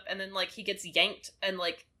picks it up, and then, like, he gets yanked, and,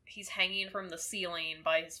 like, he's hanging from the ceiling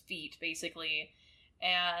by his feet, basically.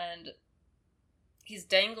 And he's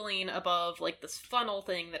dangling above, like, this funnel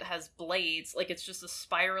thing that has blades. Like, it's just a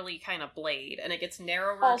spirally kind of blade, and it gets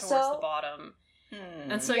narrower towards the bottom.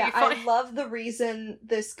 And so I love the reason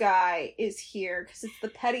this guy is here, because it's the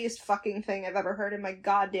pettiest fucking thing I've ever heard in my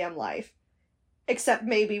goddamn life. Except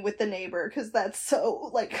maybe with the neighbor, because that's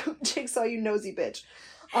so, like, Jigsaw, you nosy bitch.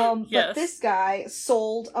 Yes. But this guy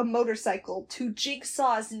sold a motorcycle to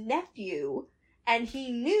Jigsaw's nephew, and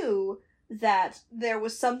he knew that there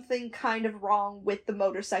was something kind of wrong with the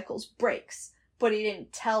motorcycle's brakes, but he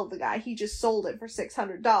didn't tell the guy. He just sold it for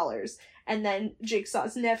 $600, and then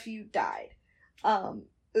Jigsaw's nephew died.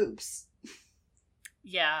 Oops.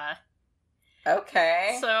 Yeah.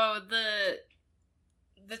 Okay. So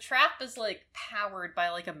the trap is, like, powered by,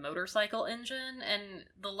 like, a motorcycle engine, and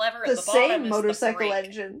the lever at the bottom same is motorcycle the brake.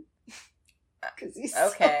 engine. Because he's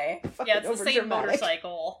okay. so yeah, it's the same overdramatic.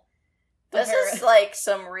 motorcycle. This is, like,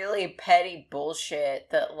 some really petty bullshit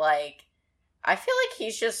that, like, I feel like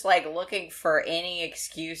he's just, like, looking for any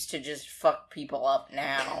excuse to just fuck people up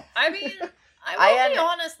now. I mean, I will be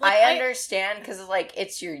honest. Like, I understand, because, like,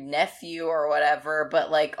 it's your nephew or whatever, but,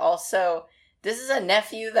 like, also, this is a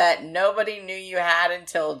nephew that nobody knew you had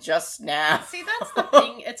until just now. See, that's the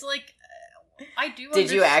thing. It's like, I do understand.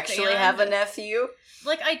 Did you actually have a nephew?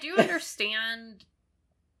 Like, I do understand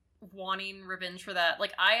wanting revenge for that.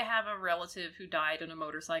 Like, I have a relative who died in a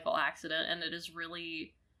motorcycle accident, and it is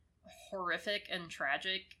really horrific and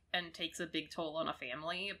tragic and takes a big toll on a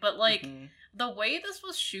family. But, like, the way this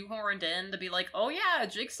was shoehorned in to be like, oh yeah,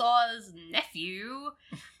 Jigsaw's nephew,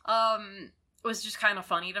 was just kind of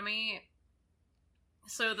funny to me.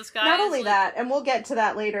 So this guy Not only like, that, and we'll get to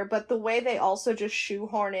that later, but the way they also just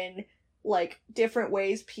shoehorn in, like, different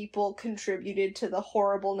ways people contributed to the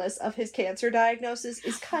horribleness of his cancer diagnosis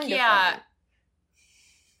is kind of funny.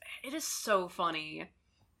 It is so funny.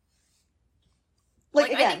 Like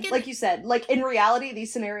Like, I again, think like you said, like in reality,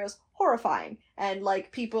 these scenarios horrifying, and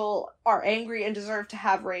like people are angry and deserve to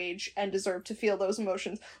have rage and deserve to feel those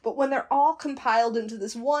emotions. But when they're all compiled into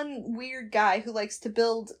this one weird guy who likes to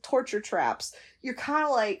build torture traps, you're kind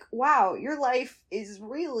of like, wow, your life is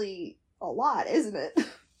really a lot, isn't it?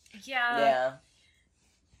 Yeah. Yeah.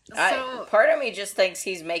 So, Part of me just thinks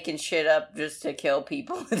he's making shit up just to kill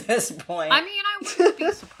people at this point. I mean, I wouldn't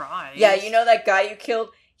be surprised. Yeah, you know that guy you killed?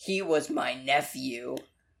 He was my nephew.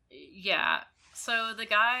 Yeah. So the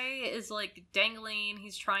guy is like dangling,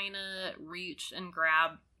 he's trying to reach and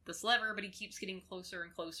grab this lever, but he keeps getting closer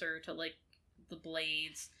and closer to like the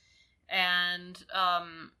blades. And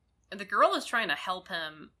the girl is trying to help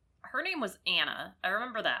him. Her name was Anna. I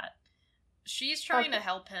remember that. She's trying to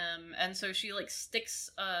help him, and so she like sticks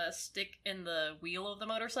a stick in the wheel of the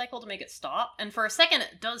motorcycle to make it stop. And for a second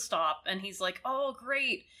it does stop, and he's like, "Oh,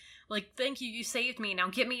 great. Like, thank you, you saved me. Now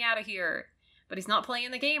get me out of here." But he's not playing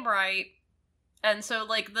the game right. And so,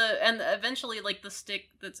 like, eventually, like, the stick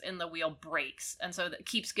that's in the wheel breaks. And so that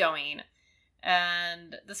keeps going.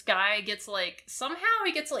 And this guy gets, like, somehow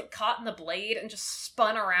he gets, like, caught in the blade and just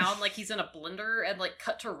spun around like he's in a blender and, like,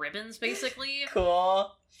 cut to ribbons, basically.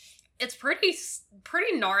 Cool. It's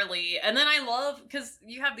pretty gnarly. And then I love, because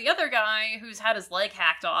you have the other guy who's had his leg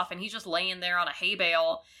hacked off, and he's just laying there on a hay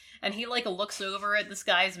bale. And he, like, looks over at this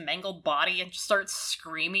guy's mangled body and just starts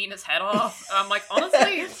screaming his head off. I'm like,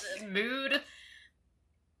 honestly, his mood.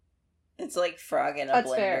 It's like frog in a That's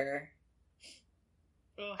blender. fair.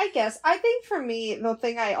 I guess. I think for me, the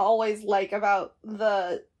thing I always like about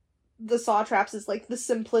the saw traps is, like, the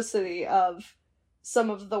simplicity of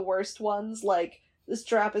some of the worst ones. Like, this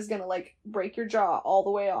trap is gonna, like, break your jaw all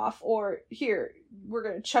the way off. Or, here, we're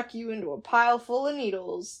gonna chuck you into a pile full of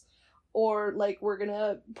needles. Or, like, we're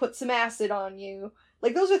gonna put some acid on you.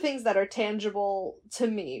 Like, those are things that are tangible to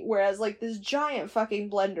me. Whereas, like, this giant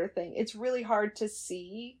fucking blender thing, it's really hard to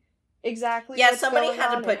see exactly what's somebody going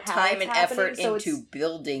had on to put and how time it's and happening, effort so into it's-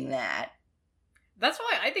 building that. That's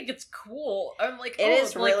why I think it's cool. I'm like, It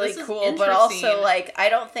is like, really this is cool, but also, interesting. like, I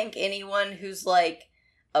don't think anyone who's, like,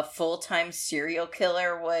 a full-time serial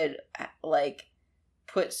killer would, like,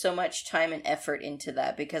 put so much time and effort into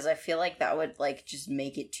that, because I feel like that would, like, just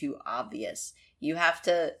make it too obvious. You have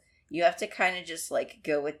to kind of just, like,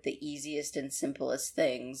 go with the easiest and simplest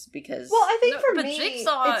things, because... Well, I think No, for but me,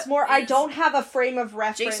 Jigsaw it's more, I is- don't have a frame of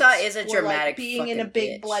reference Jigsaw is a for, like, dramatic being in a fucking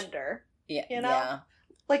big bitch. blender. yeah, you know? yeah.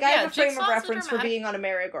 Like, I Yeah, have a frame of Jigsaw's a reference for dramatic- being on a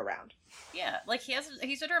merry-go-round. Yeah, like,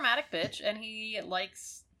 he's a dramatic bitch, and he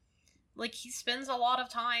likes, like, he spends a lot of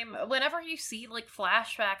time, whenever you see, like,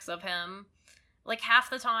 flashbacks of him, like, half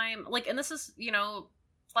the time, like, and this is, you know,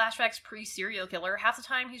 flashbacks pre-serial killer, half the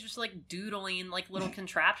time he's just, like, doodling, like, little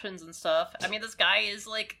contraptions and stuff. I mean, this guy is,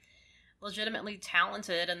 like, legitimately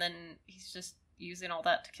talented, and then he's just using all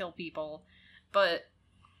that to kill people. But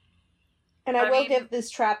And I I will mean- give this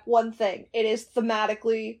trap one thing. It is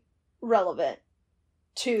thematically relevant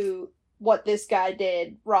to what this guy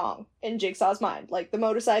did wrong in Jigsaw's mind. Like, the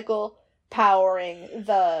motorcycle powering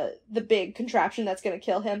the big contraption that's gonna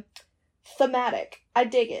kill him. Thematic. I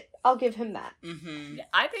dig it. I'll give him that. Mm-hmm. yeah,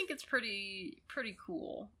 I think it's pretty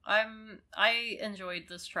cool. I enjoyed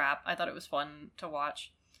this trap. I thought it was fun to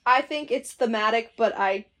watch. I think it's thematic, but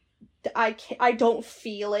I don't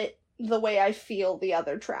feel it the way I feel the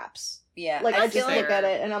other traps. Yeah, Like, I That's just fair. look at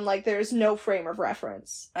it and I'm like, there's no frame of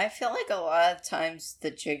reference. I feel like a lot of times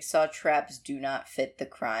the Jigsaw traps do not fit the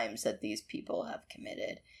crimes that these people have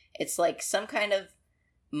committed. It's like some kind of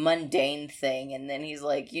mundane thing, and then he's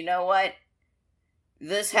like, you know what?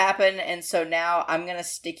 This happened, and so now I'm gonna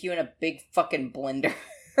stick you in a big fucking blender.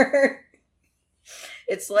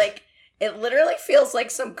 It's like, it literally feels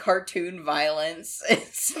like some cartoon violence.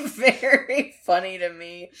 It's very funny to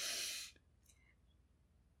me.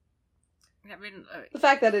 I mean, The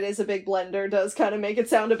fact that it is a big blender does kind of make it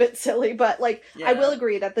sound a bit silly, but, like, I will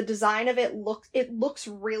agree that the design of it looks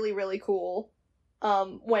really, really cool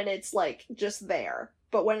when it's, like, just there.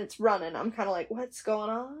 But when it's running, I'm kind of like, what's going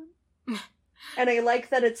on? And I like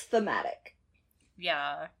that it's thematic.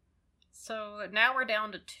 yeah. So now we're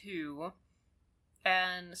down to 2.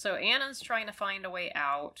 And so Anna's trying to find a way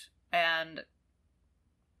out, and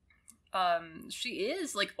she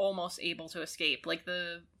is, like, almost able to escape. Like,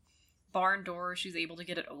 the barn door, she's able to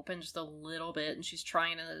get it open just a little bit, and she's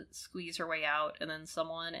trying to squeeze her way out, and then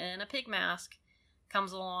someone in a pig mask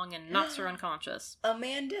comes along and knocks her unconscious.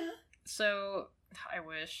 Amanda? So, I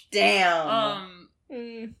wish. Damn.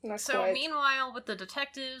 Not So quite. meanwhile, with the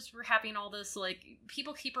detectives, we're having all this, like,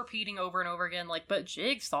 people keep repeating over and over again, like, but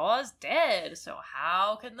Jigsaw is dead, so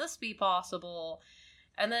how can this be possible?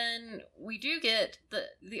 And then we do get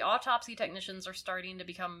the autopsy technicians are starting to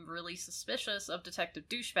become really suspicious of Detective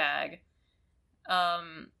Douchebag.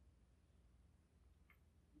 And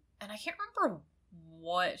I can't remember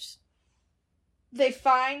what. They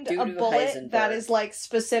find Due a to bullet that Heisenberg. is like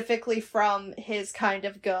specifically from his kind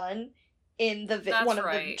of gun in the That's one of the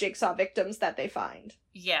right. Jigsaw victims that they find.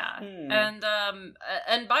 Yeah. Hmm.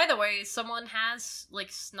 And by the way, someone has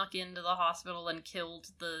like snuck into the hospital and killed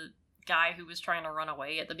the guy who was trying to run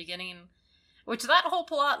away at the beginning, which that whole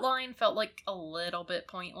plot line felt like a little bit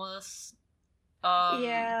pointless.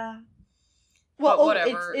 Yeah. Well, but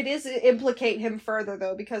whatever. it is implicate him further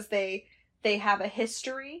though because they have a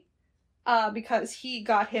history, because he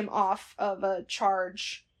got him off of a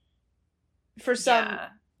charge for some. Yeah.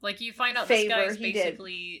 Like you find out favor this guy's he did.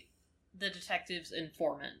 basically the detective's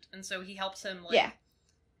informant, and so he helps him like Yeah.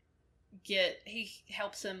 he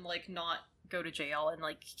helps him like not go to jail and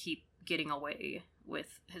like keep getting away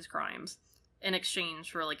with his crimes in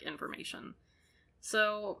exchange for like information.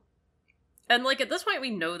 So, and like at this point we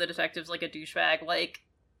know the detective's like a douchebag. Like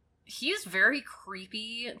he's very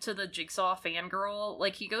creepy to the Jigsaw fangirl.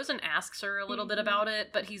 Like he goes and asks her a little bit about it,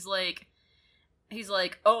 but he's like,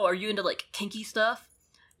 oh, are you into like kinky stuff?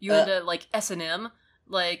 You into like S&M?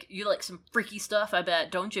 Like you like some freaky stuff, I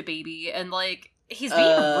bet, don't you, baby? And like he's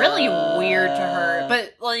being really weird to her,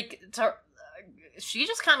 but like she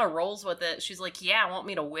just kind of rolls with it. She's like, yeah, want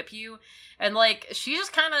me to whip you? And like she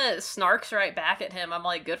just kind of snarks right back at him. I'm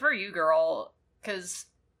like, good for you, girl, because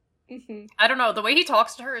I don't know, the way he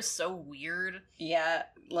talks to her is so weird. Yeah,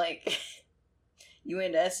 like, you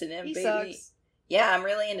into S&M, He baby? sucks. Yeah, I'm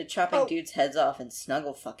really into chopping Oh. dudes' heads off and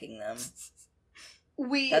snuggle fucking them.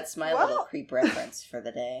 We That's my little creep reference for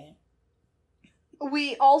the day.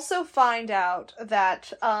 We also find out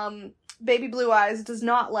that Baby Blue Eyes does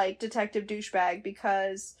not like Detective Douchebag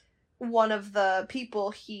because one of the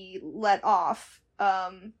people he let off,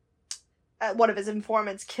 one of his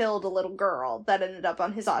informants killed a little girl that ended up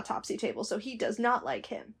on his autopsy table, so he does not like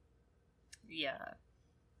him. Yeah.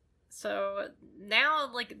 So now,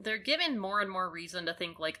 like, they're given more and more reason to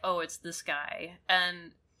think, like, oh, it's this guy.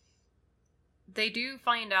 And they do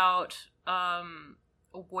find out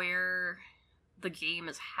where the game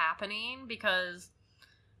is happening, because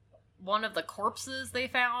one of the corpses they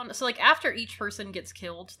found, so like after each person gets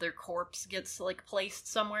killed, their corpse gets like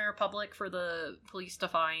placed somewhere public for the police to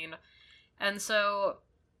find. And so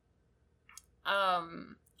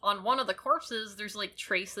on one of the corpses there's like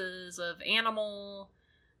traces of animal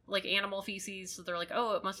feces, so they're like,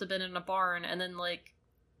 oh, it must have been in a barn. And then like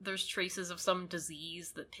there's traces of some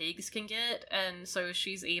disease that pigs can get, and so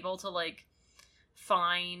she's able to like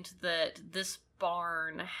find that this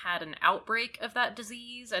barn had an outbreak of that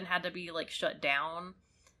disease and had to be like shut down.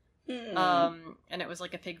 And it was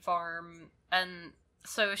like a pig farm, and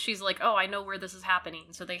so she's like, oh, I know where this is happening.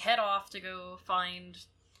 So they head off to go find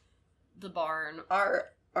the barn. Are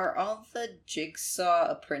all the Jigsaw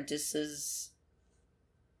apprentices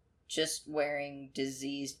just wearing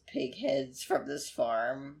diseased pig heads from this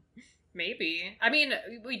farm? Maybe. I mean,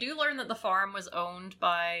 we do learn that the farm was owned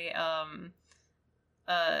by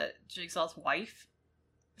Jigsaw's wife.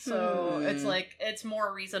 So it's like, it's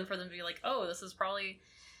more reason for them to be like, oh, this is probably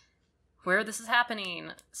where this is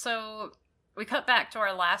happening. So we cut back to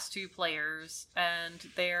our last two players, and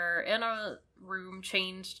they're in a room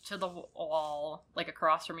chained to the wall, like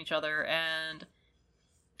across from each other, and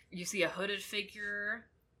you see a hooded figure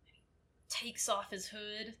takes off his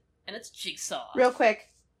hood, and it's Jigsaw. Real quick.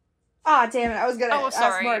 Ah, damn it, I was gonna ask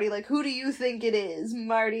sorry. Marty, like, who do you think it is,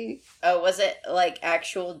 Marty? Oh, was it like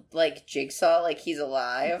actual like Jigsaw, like he's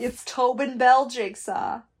alive? It's Tobin Bell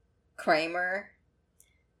Jigsaw. Kramer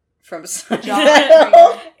from John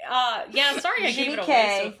Seinfeld. Yeah, sorry I gave Jimmy it away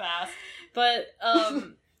K. so fast. But,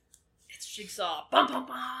 it's Jigsaw. Bum, bum,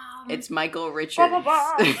 bum. It's Michael Richards.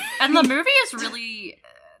 And the movie is really,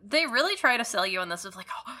 they really try to sell you on this of like,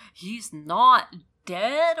 oh, he's not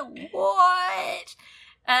dead? What?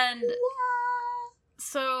 And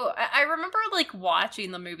so I remember like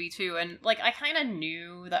watching the movie too, and like I kind of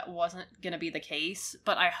knew that wasn't gonna be the case,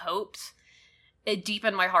 but I hoped it deep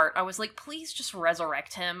in my heart. I was like, please just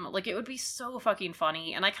resurrect him. Like, it would be so fucking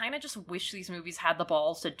funny. And I kind of just wish these movies had the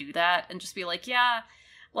balls to do that and just be like, yeah,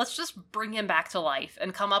 let's just bring him back to life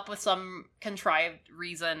and come up with some contrived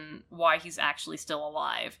reason why he's actually still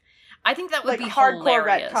alive. I think that would be hardcore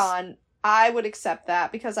hilarious. retcon. I would accept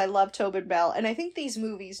that because I love Tobin Bell, and I think these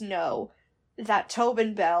movies know that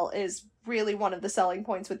Tobin Bell is really one of the selling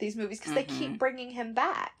points with these movies because they keep bringing him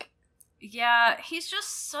back. Yeah, he's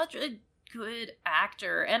just such a good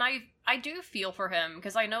actor, and I do feel for him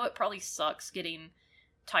because I know it probably sucks getting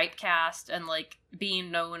typecast and, like,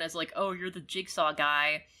 being known as, like, oh, you're the Jigsaw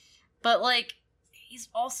guy. But, like, he's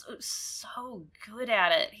also so good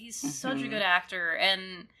at it. He's such a good actor,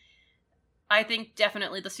 and I think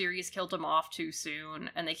definitely the series killed him off too soon,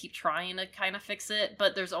 and they keep trying to kind of fix it,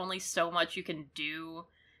 but there's only so much you can do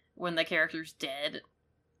when the character's dead.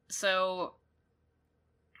 So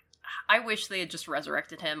I wish they had just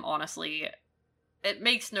resurrected him, honestly. It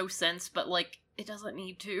makes no sense, but, like, it doesn't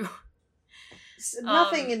need to.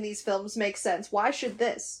 Nothing in these films makes sense. Why should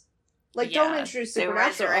this? Like, don't introduce they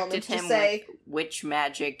supernatural elements to say... with witch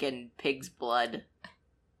magic and pig's blood.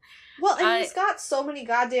 Well, and he's got so many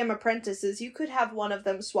goddamn apprentices, you could have one of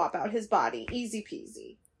them swap out his body. Easy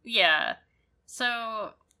peasy. Yeah.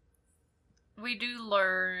 So, we do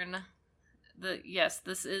learn that, yes,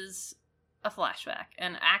 this is a flashback.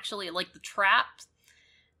 And actually, like, the trap,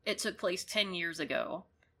 it took place 10 years ago.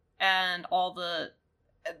 And all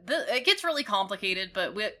it gets really complicated,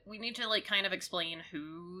 but we need to, like, kind of explain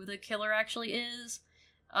who the killer actually is.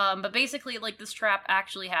 But basically, like, this trap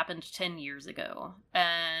actually happened 10 years ago,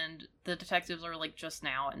 and the detectives are, like, just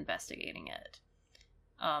now investigating it.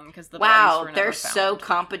 Because the bodies were never they're found. so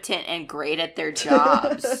competent and great at their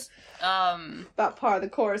jobs. About par of the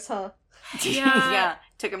course, huh? Yeah.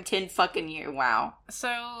 Took them 10 fucking years. Wow.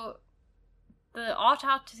 So, the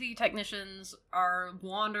autopsy technicians are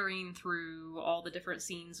wandering through all the different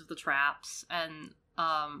scenes of the traps, and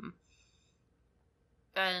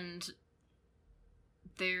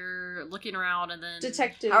they're looking around, and then...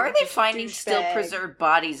 Detective. How are they finding douchebag. still preserved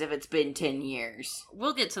bodies if it's been 10 years?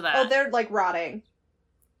 We'll get to that. Oh, they're, like, rotting.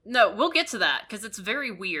 No, we'll get to that, because it's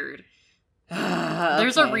very weird. Okay.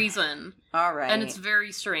 There's a reason. Alright. And it's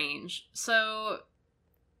very strange. So,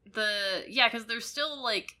 because there's still,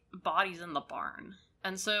 like, bodies in the barn.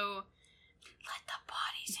 And so... Let the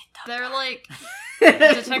bodies in the they're, barn. like...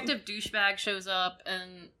 Detective Douchebag shows up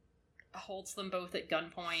and holds them both at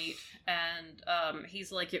gunpoint, and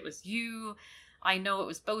he's like, it was you, I know it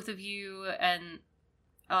was both of you, and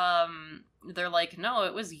they're like, no,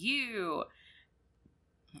 it was you.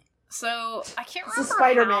 So I can't remember It's a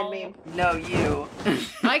Spider-Man how... meme. No, you.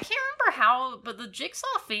 I can't remember how, but the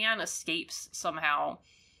Jigsaw fan escapes somehow.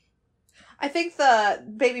 I think the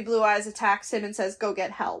baby Blue Eyes attacks him and says, go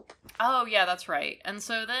get help. Oh yeah, that's right. And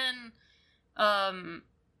so then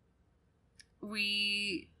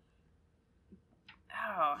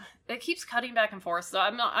it keeps cutting back and forth, so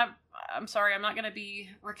I'm sorry, I'm not gonna be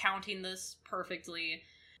recounting this perfectly.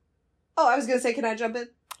 Oh, I was gonna say, can I jump in?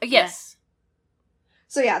 Yes.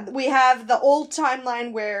 So yeah, we have the old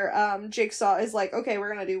timeline where Jigsaw is like, okay,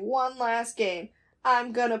 we're gonna do one last game.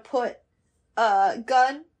 I'm gonna put a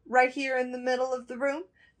gun right here in the middle of the room.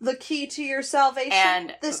 The key to your salvation.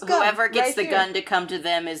 And this gun whoever gets right the here. gun to come to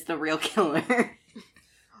them is the real killer.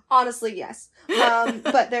 Honestly, yes.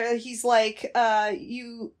 But he's like,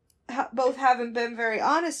 you both haven't been very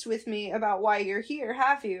honest with me about why you're here,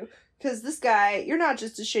 have you? Because this guy, you're not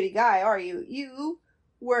just a shitty guy, are you? You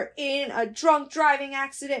were in a drunk driving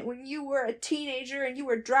accident when you were a teenager, and you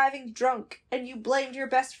were driving drunk, and you blamed your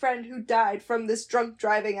best friend who died from this drunk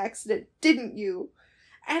driving accident, didn't you?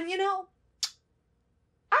 And you know,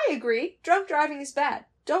 I agree. Drunk driving is bad.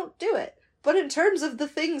 Don't do it. But in terms of the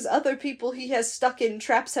things other people he has stuck in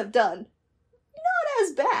traps have done, not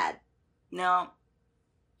as bad. No.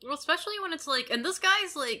 Well, especially when it's like, and this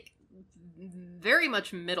guy's like very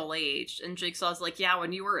much middle-aged, and Jigsaw's like, yeah,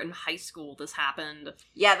 when you were in high school, this happened.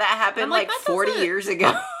 Yeah, that happened like, like that 40 doesn't years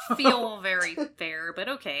ago. Feel very fair, but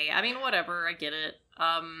okay. I mean, whatever, I get it.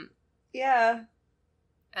 Yeah.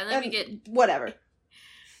 And then we get whatever.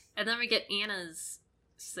 And then we get Anna's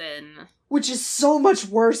sin. Which is so much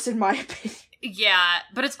worse in my opinion. Yeah,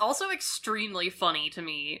 but it's also extremely funny to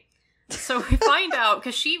me. So we find out,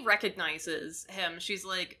 because she recognizes him, she's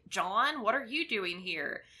like, John, what are you doing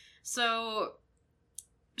here? So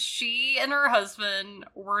she and her husband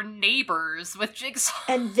were neighbors with Jigsaw.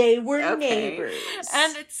 And they were neighbors.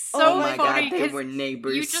 And it's so my funny God, they because were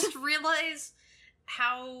neighbors. you just realize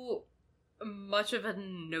how much of a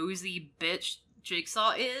nosy bitch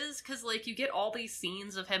Jigsaw is, because, like, you get all these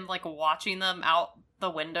scenes of him, like, watching them out the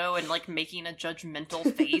window and, like, making a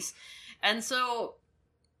judgmental face. And so,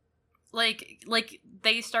 like,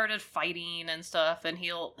 they started fighting and stuff, and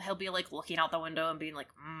he'll be, like, looking out the window and being like,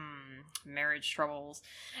 marriage troubles.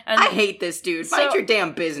 And I hate this dude. Mind your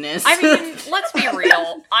damn business. I mean, let's be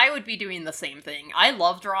real. I would be doing the same thing. I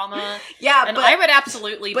love drama. Yeah, and but I would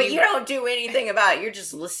absolutely But be... you don't do anything about it. You're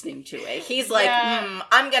just listening to it. He's like,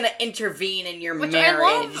 I'm gonna intervene in your Which marriage.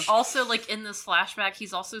 I love. Also, like, in this flashback,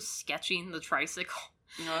 he's also sketching the tricycle.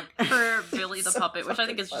 for Billy the So puppet, which I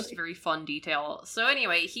think fucking is just a funny. very fun detail. So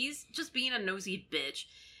anyway, he's just being a nosy bitch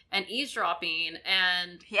and eavesdropping,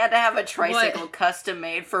 and He had to have a tricycle custom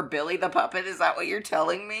made for Billy the puppet. Is that what you're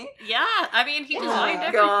telling me? yeah, I mean, he Yeah. designed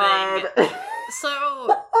everything. God.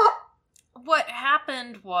 So what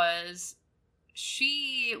happened was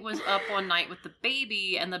she was up one night with the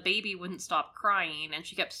baby, and the baby wouldn't stop crying, and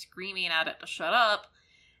she kept screaming at it to shut up,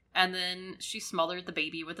 and then she smothered the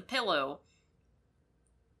baby with a pillow.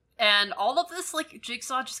 And all of this, like,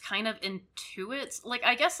 Jigsaw just kind of intuits. Like,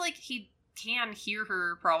 I guess, like, he can hear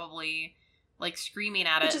her probably, like, screaming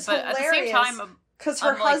at Which it, is but at the same hilarious. time, Because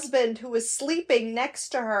her I'm like- husband, who was sleeping next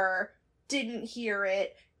to her, didn't hear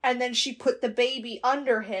it, and then she put the baby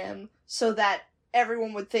under him so that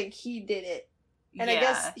everyone would think he did it. And I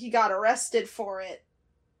guess he got arrested for it.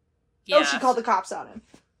 yeah. Oh, she called the cops on him.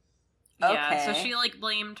 Yeah, so Okay. she, like,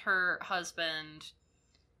 blamed her husband,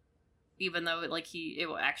 even though, like, it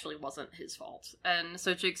actually wasn't his fault. And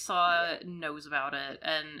so Jigsaw knows about it,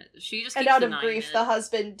 and she just keeps And out of denying grief, it. the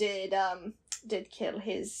husband did kill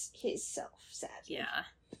his self, sadly. Yeah.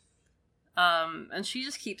 And she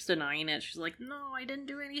just keeps denying it. She's like, no, I didn't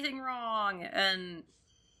do anything wrong. And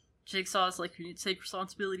Jigsaw's like, you need to take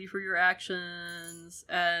responsibility for your actions.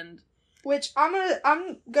 And Which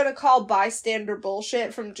I'm gonna call bystander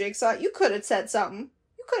bullshit from Jigsaw. You could have said something.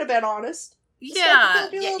 You could have been honest. yeah,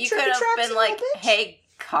 Your Yeah, little you trippy could have traps, been you like, little bitch. hey,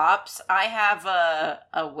 cops, I have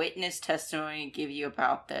a witness testimony to give you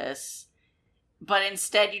about this. But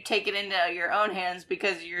instead you take it into your own hands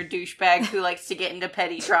because you're a douchebag who likes to get into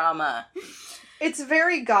petty drama. It's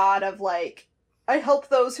very God of, like, I help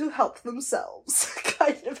those who help themselves,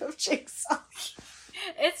 kind of Jigsaw.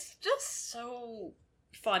 it's just so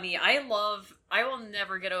funny. I will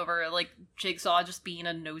never get over, like, Jigsaw just being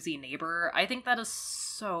a nosy neighbor. I think that is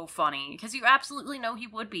so funny, because you absolutely know he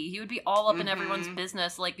would be. He would be all up in everyone's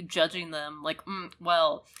business, like, judging them, like,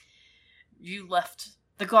 well, you left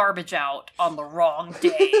the garbage out on the wrong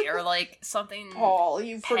day, or, like, something... Paul,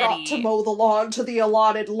 you forgot petty. to mow the lawn to the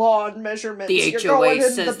allotted lawn measurements. The You're going HOA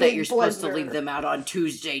in says the that big you're supposed to blender. leave them out on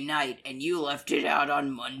Tuesday night, and you left it out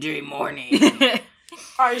on Monday morning.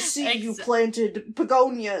 I see you Exa- planted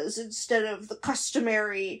begonias instead of the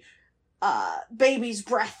customary baby's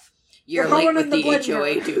breath. You're We're late going with in the the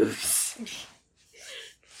blender. HOA dues.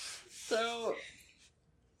 So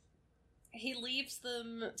he leaves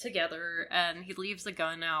them together, and he leaves the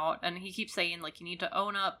gun out, and he keeps saying, like, you need to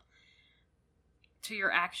own up to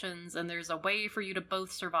your actions, and there's a way for you to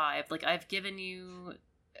both survive. Like, I've given you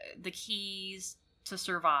the keys to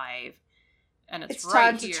survive, and it's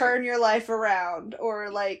right time here. to turn your life around, or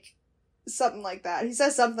like something like that. He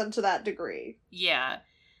says something to that degree. Yeah.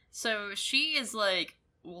 So she is like,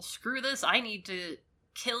 well, screw this, I need to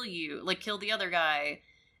kill you, like, kill the other guy.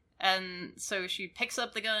 And so she picks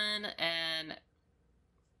up the gun and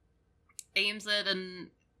aims it, and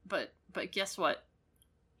but guess what?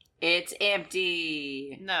 It's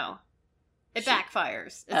empty. No. It She-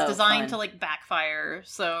 backfires. It's Oh, designed fun. to, like, backfire,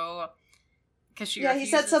 so... Because she Yeah, he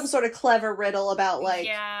said some sort of clever riddle about, like,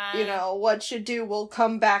 yeah, you know, what you do will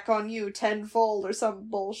come back on you tenfold or some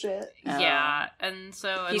bullshit. Yeah, and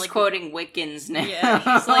so... And, He's like, Quoting Wiccans now. yeah,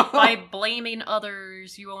 he's like, by blaming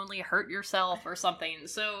others, you only hurt yourself or something.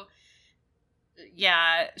 So,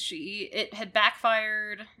 yeah, it had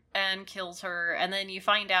backfired and kills her, and then you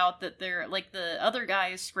find out that they're, like, the other guy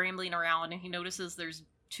is scrambling around, and he notices there's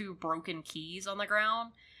 2 broken keys on the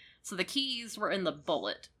ground. So the keys were in the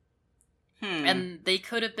bullet, and they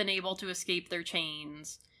could have been able to escape their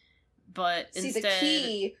chains, but See, instead... the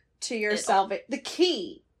key to your it- salvation... The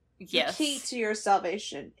key Yes. The key to your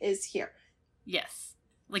salvation is here. Yes.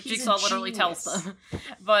 Like, He's a Jigsaw literally tells genius. them.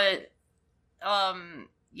 But,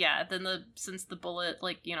 yeah, then since the bullet,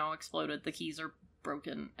 like, you know, exploded, the keys are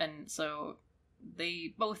broken, and so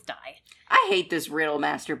they both die. I hate this Riddle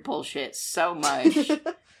Master bullshit so much.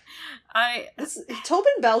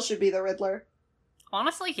 Tobin Bell should be the Riddler.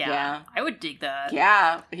 Honestly, Yeah. I would dig that.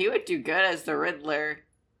 Yeah, he would do good as the Riddler.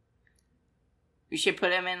 We should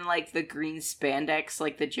put him in, like, the green spandex,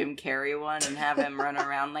 like the Jim Carrey one, and have him run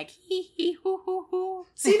around like, hee hee hoo hoo hoo.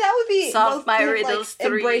 See, that would be Solve both my him, riddles like,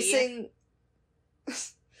 3. embracing.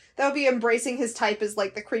 That would be embracing his type as,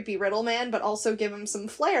 like, the creepy riddle man, but also give him some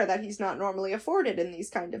flair that he's not normally afforded in these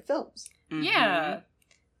kind of films. Mhm. Yeah.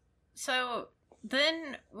 So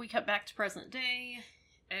then we cut back to present day,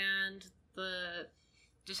 and the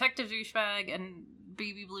detective douchebag and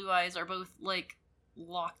baby blue eyes are both, like,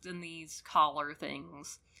 locked in these collar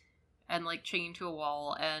things and, like, chained to a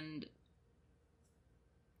wall, and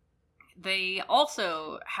they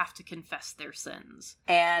also have to confess their sins.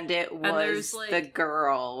 And it there's, was like- the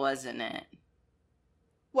girl, wasn't it?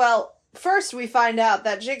 Well, first we find out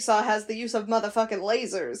that Jigsaw has the use of motherfucking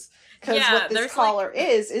lasers. Because Yeah, what this there's, collar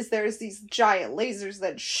is there's these giant lasers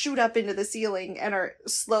that shoot up into the ceiling and are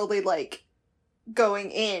slowly, like, going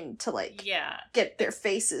in to, like, get their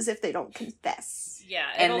faces if they don't confess. Yeah,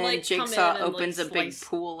 and it'll, then like, Jigsaw come in and, opens like, a big slice.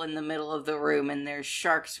 pool in the middle of the room, and there's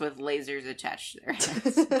sharks with lasers attached to their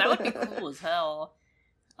heads. That would be cool as hell.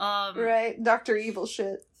 Right? Dr. Evil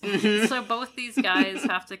shit. So both these guys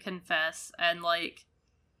have to confess, and, like,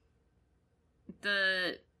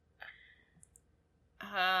 the...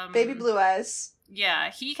 Baby Blue Eyes.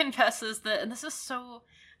 Yeah, he confesses that, and this is so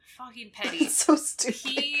fucking petty. It's so stupid.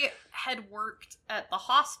 He had worked at the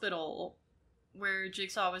hospital where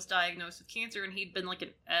Jigsaw was diagnosed with cancer, and he'd been like an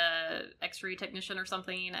X-ray technician or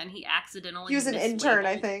something, and he accidentally He was an intern,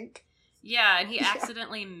 I think. Yeah, and he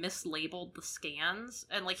accidentally mislabeled the scans,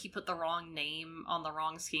 and like he put the wrong name on the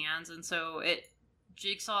wrong scans, and so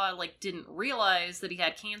Jigsaw like didn't realize that he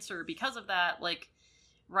had cancer because of that, like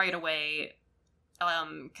right away.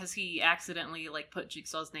 Because he accidentally, like, put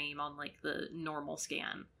Jigsaw's name on, like, the normal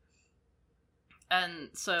scan. And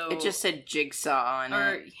so... It just said Jigsaw on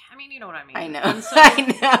it. I mean, you know what I mean. I know. And so, I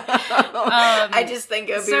know. I just think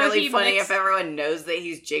it would be so really he funny mixed- if everyone knows that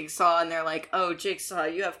he's Jigsaw and they're like, oh, Jigsaw,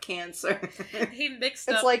 you have cancer. he mixed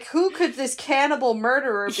It's up... like, who could this cannibal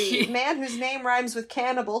murderer be? Yeah. Man whose name rhymes with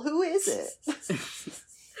cannibal, who is it?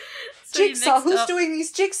 So he Jigsaw, mixed who's up- doing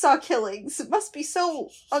these Jigsaw killings? It must be so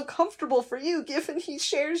uncomfortable for you, given he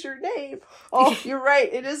shares your name. Oh, you're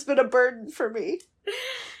right, it has been a burden for me.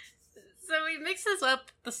 So he mixes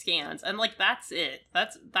up the scans, and, like, that's it.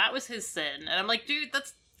 That was his sin. And I'm like, dude,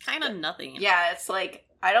 that's kind of nothing. Yeah, it's like,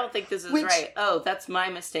 I don't think this is Which- right. Oh, that's my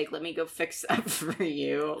mistake. Let me go fix that for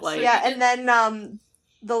you. Like, Yeah, and then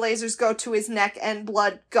the lasers go to his neck and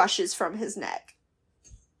blood gushes from his neck.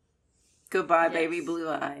 goodbye, Yes. baby blue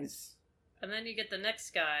eyes. And then you get the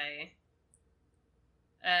next guy,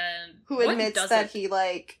 and... Who what admits doesn't- that he,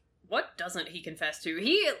 like... What doesn't he confess to?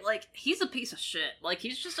 He's a piece of shit. Like,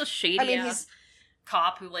 he's just a I shady mean, ass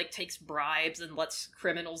cop who, like, takes bribes and lets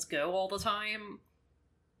criminals go all the time.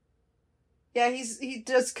 Yeah, he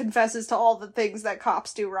just confesses to all the things that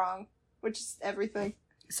cops do wrong, which is everything.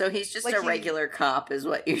 So he's just Like, a he- regular cop, is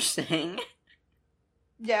what you're saying?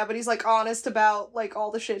 Yeah, but he's, like, honest about, like,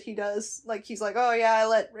 all the shit he does. Like, he's like, oh, yeah, I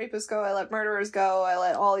let rapists go, I let murderers go, I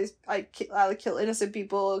let all these... I kill innocent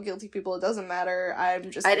people, guilty people, it doesn't matter.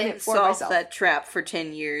 I'm just I in didn't it for solve myself. that trap for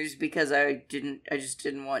 10 years because I just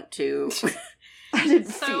didn't want to. I didn't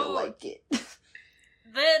So- feel like it.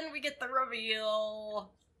 Then we get the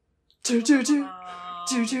reveal. do, do, do. Oh.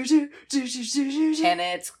 Do, do, do, do, do, do, do. And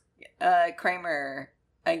it's Kramer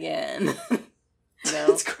again. No.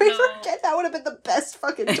 It's Kramer No. again. That would have been the best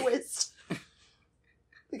fucking twist.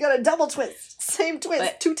 We got a double twist. Same twist,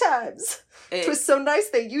 But- 2 times. It- Twist so nice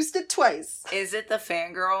they used it twice. Is it the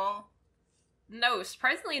fangirl? No,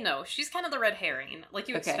 surprisingly, no. She's kind of the red herring. Like,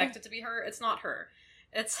 you Okay. expect it to be her. It's not her.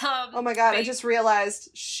 It's, Oh my god, I Ba- just realized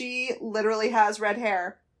she literally has red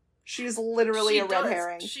hair. She's literally she a red does.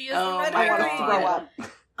 herring. She is Oh a red my I want to herring. throw God.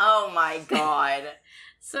 up. Oh my god.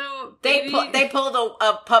 So, They pulled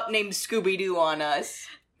a pup named Scooby-Doo on us.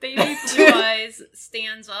 Baby Blue Eyes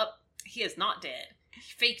stands up. He is not dead. He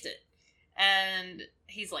faked it. And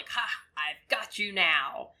he's like, ha, I've got you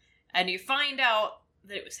now. And you find out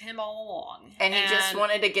that it was him all along. And he just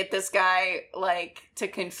wanted to get this guy, like, to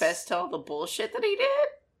confess to all the bullshit that he did?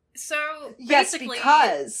 So, Yes, basically,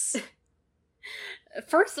 because...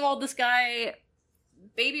 first of all, this guy,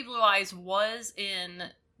 Baby Blue Eyes, was in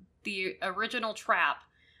the original trap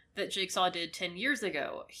that Jigsaw did 10 years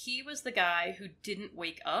ago. He was the guy who didn't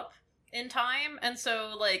wake up in time, and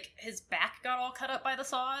so, like, his back got all cut up by the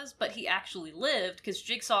saws, but he actually lived, because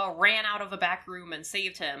Jigsaw ran out of a back room and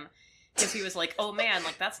saved him, because he was like, oh man,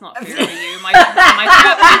 like, that's not fair to you, my trap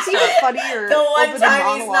It's messed even up. funnier The one over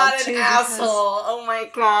time he's monologue, not an too, because- asshole. Oh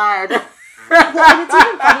my god. Well, and it's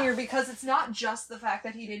even funnier because it's not just the fact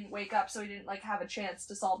that he didn't wake up, so he didn't, like, have a chance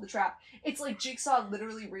to solve the trap. It's like Jigsaw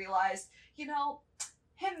literally realized, you know,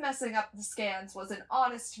 him messing up the scans was an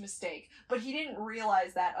honest mistake, but he didn't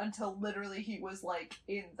realize that until literally he was, like,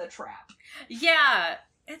 in the trap. Yeah,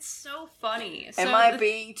 it's so funny. Am So I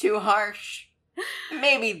being too harsh?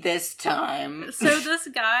 Maybe this time. So this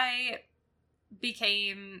guy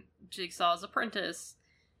became Jigsaw's apprentice,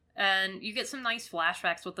 and you get some nice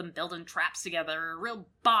flashbacks with them building traps together, real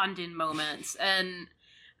bonding moments, and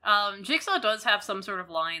Jigsaw does have some sort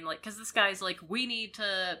of line, like, because this guy's like, we need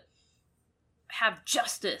to have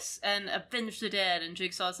justice and avenge the dead, and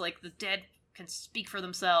Jigsaw's like, the dead can speak for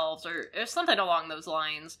themselves, or something along those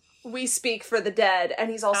lines. we speak for the dead,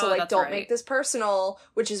 and he's also Oh, like, that's don't right. make this personal,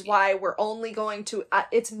 which is why we're only going to,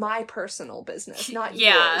 it's my personal business, not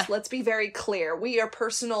Yeah. yours. Let's be very clear. We are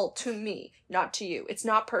personal to me, not to you. It's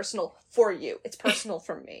not personal for you. It's personal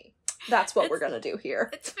for me. That's what we're gonna do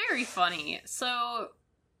here. It's very funny. So,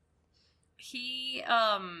 he,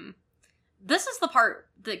 this is the part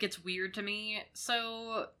that gets weird to me.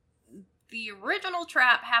 So, the original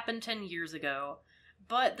trap happened 10 years ago,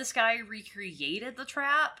 but this guy recreated the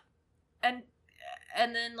trap, and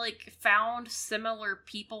then, like, found similar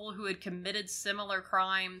people who had committed similar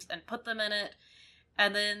crimes and put them in it,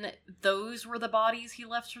 and then those were the bodies he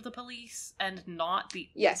left for the police, and not the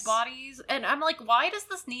Yes. bodies. And I'm like, why does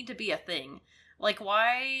this need to be a thing? Like,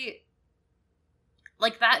 why...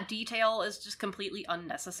 Like, that detail is just completely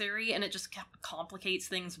unnecessary, and it just complicates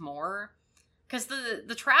things more. Because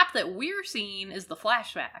the trap that we're seeing is the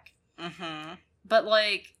flashback. Mm-hmm. But,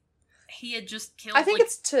 like, he had just killed, I think like,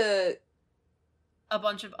 it's to... a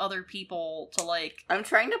bunch of other people to, like... I'm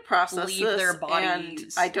trying to process Leave this, their and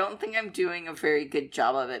bodies. I don't think I'm doing a very good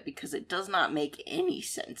job of it because it does not make any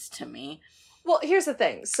sense to me. Well, here's the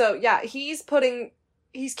thing. So, yeah, he's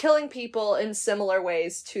killing people in similar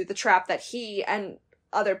ways to the trap that he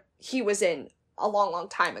was in a long, long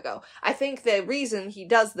time ago. I think the reason he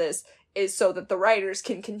does this is so that the writers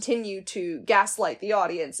can continue to gaslight the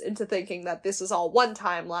audience into thinking that this is all one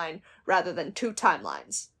timeline rather than two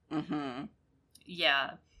timelines. Mm-hmm. Yeah.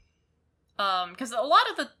 Because a lot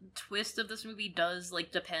of the twist of this movie does,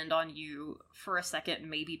 like, depend on you, for a second,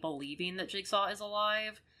 maybe believing that Jigsaw is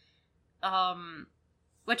alive.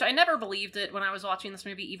 Which I never believed it when I was watching this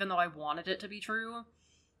movie, even though I wanted it to be true.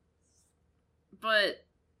 But,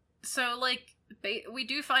 so, like, we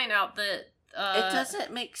do find out that, it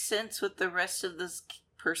doesn't make sense with the rest of this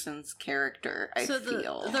person's character, I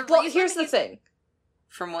feel. Well, here's the thing.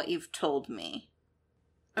 From what you've told me.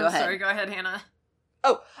 Go ahead. Sorry, go ahead, Hannah.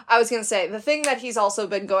 Oh, I was gonna say, the thing that he's also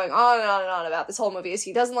been going on and on and on about this whole movie is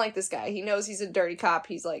he doesn't like this guy. He knows he's a dirty cop.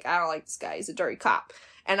 He's like, I don't like this guy. He's a dirty cop.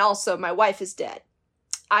 And also, my wife is dead.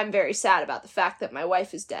 I'm very sad about the fact that my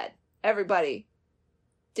wife is dead. Everybody,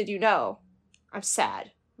 did you know? I'm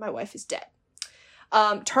sad. My wife is dead.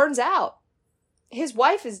 Turns out, his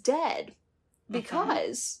wife is dead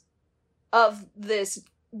because of this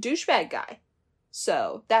douchebag guy.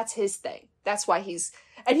 So, that's his thing. That's why he's...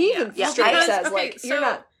 And he even straight says, okay, like, you're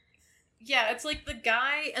not... Yeah, it's like the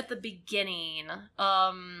guy at the beginning,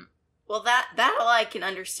 Well, that all I can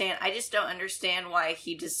understand. I just don't understand why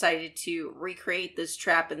he decided to recreate this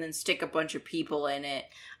trap and then stick a bunch of people in it.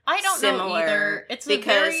 I don't know either. It's a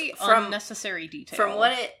very unnecessary detail.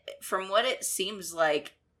 From what it seems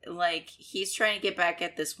like he's trying to get back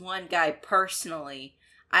at this one guy personally.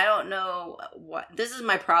 I don't know what... This is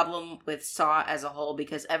my problem with Saw as a whole,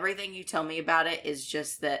 because everything you tell me about it is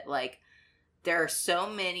just that, like, there are so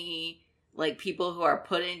many, like, people who are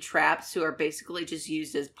put in traps who are basically just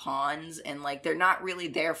used as pawns, and, like, they're not really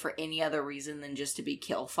there for any other reason than just to be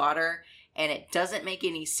kill fodder, and it doesn't make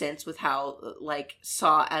any sense with how, like,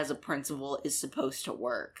 Saw as a principle is supposed to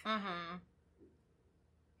work. Mm-hmm.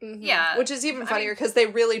 Mm-hmm. Yeah. Which is even funnier, because they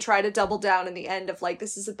really try to double down in the end of, like,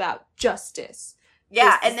 this is about justice.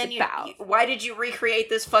 Yeah, and then why did you recreate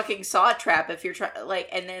this fucking Saw trap if you're trying, like,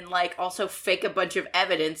 and then, like, also fake a bunch of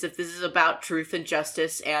evidence if this is about truth and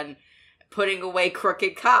justice and putting away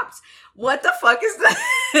crooked cops? What the fuck is this?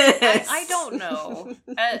 I don't know.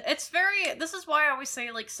 This is why I always say,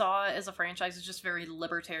 like, Saw as a franchise is just very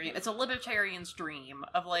libertarian. It's a libertarian's dream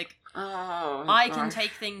of, like, I can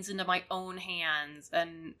take things into my own hands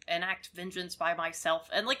and enact vengeance by myself.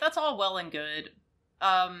 And, like, that's all well and good.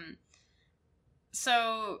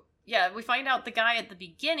 So, yeah, we find out the guy at the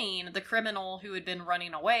beginning, the criminal who had been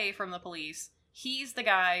running away from the police, he's the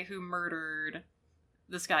guy who murdered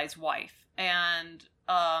this guy's wife. And,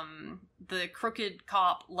 the crooked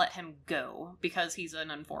cop let him go because he's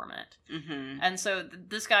an informant. Mm-hmm. And so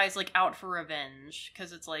this guy's, like, out for revenge,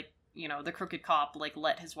 because it's like, you know, the crooked cop, like,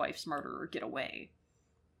 let his wife's murderer get away.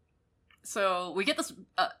 So we get this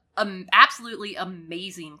absolutely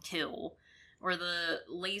amazing kill, where the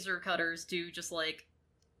laser cutters do just, like,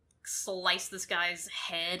 slice this guy's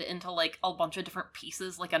head into, like, a bunch of different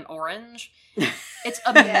pieces, like an orange. It's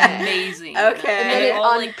amazing. Okay. And then it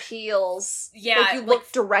all, like, unpeels. yeah, Like, you look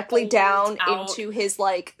like, directly down out. into his,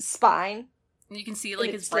 like, spine. You can see, like,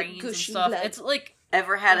 And his it's, like, brains and gushy stuff. blood. It's, like,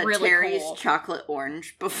 Ever had a really Terry's cool. chocolate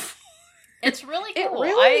orange before? It's really It cool.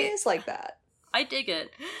 really is like that. I dig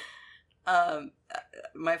it.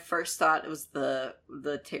 My first thought was the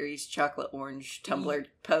Terry's chocolate orange Tumblr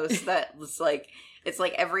post that was like, it's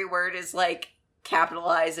like every word is like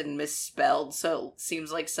capitalized and misspelled, so it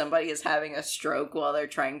seems like somebody is having a stroke while they're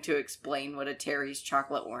trying to explain what a Terry's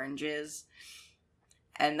chocolate orange is.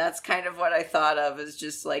 And that's kind of what I thought of, is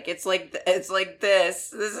just like, it's like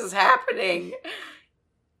this is happening.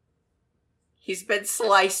 He's been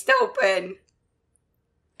sliced open.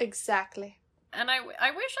 Exactly. And I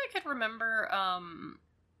wish I could remember,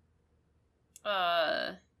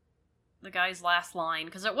 the guy's last line,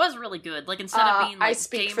 because it was really good. Like, instead of being like, I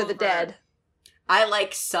speak game for the over- dead. I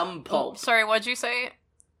like some pulp. Oh, sorry, what'd you say?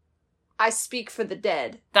 I speak for the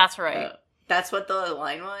dead. That's right. That's what the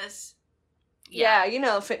line was? Yeah, you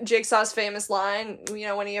know, Jigsaw's famous line, you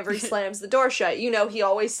know, whenever he slams the door shut, you know, he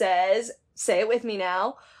always says, say it with me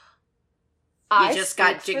now. You just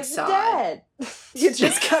got jigsawed. You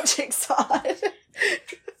just got jigsawed.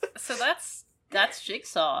 So that's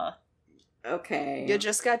Jigsaw. Okay. You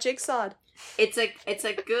just got jigsawed. It's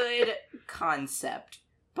a good concept,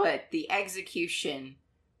 but the execution,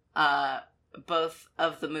 both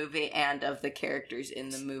of the movie and of the characters in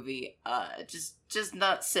the movie, just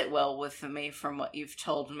not sit well with me from what you've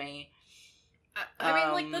told me. I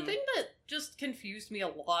mean, like, the thing that just confused me a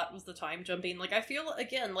lot was the time jumping. Like, I feel,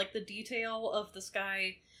 again, like, the detail of this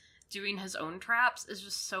guy doing his own traps is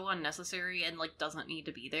just so unnecessary and, like, doesn't need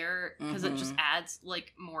to be there, because it just adds,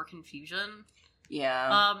 like, more confusion.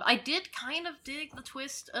 Yeah. I did kind of dig the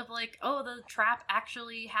twist of, like, oh, the trap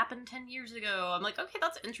actually happened 10 years ago. I'm like, okay,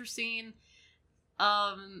 that's interesting.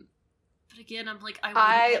 But again, I'm like, I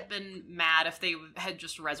wouldn't have been mad if they had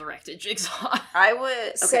just resurrected Jigsaw. I would...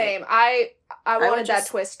 Okay. Same. I wanted that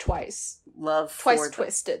just twist twice. Love Twice for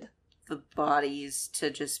twisted. the bodies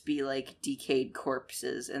to just be like decayed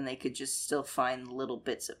corpses, and they could just still find little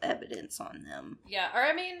bits of evidence on them. Yeah, or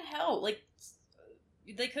I mean, hell, like,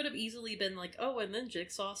 they could have easily been like, oh, and then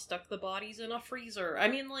Jigsaw stuck the bodies in a freezer. I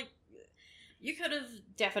mean, like, you could have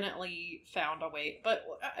definitely found a way, but,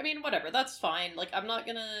 I mean, whatever, that's fine. Like, I'm not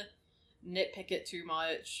gonna nitpick it too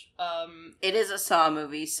much. It is a Saw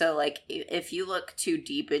movie, so, like, if you look too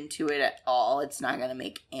deep into it at all, it's not gonna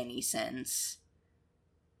make any sense.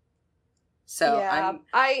 So, yeah,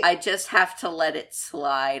 I just have to let it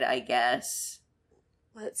slide, I guess.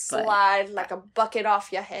 Let it slide like a bucket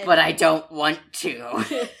off your head. But I don't want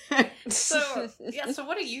to. So, yeah, so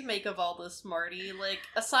what do you make of all this, Marty? Like,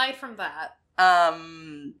 aside from that? I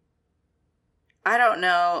don't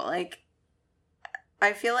know, like,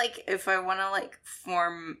 I feel like if I want to, like,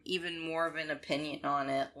 form even more of an opinion on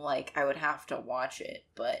it, like, I would have to watch it,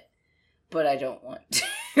 but I don't want to.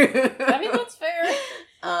 I mean, that's fair.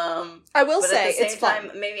 I will say, it's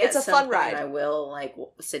fun. Maybe it's at a some fun point ride. I will, like,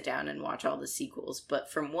 sit down and watch all the sequels,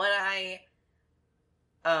 but from what I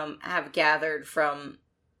have gathered from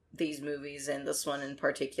these movies, and this one in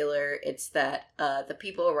particular, it's that the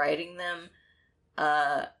people writing them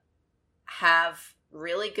have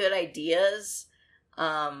really good ideas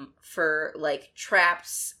for, like,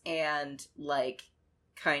 traps and, like,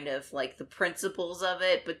 kind of, like, the principles of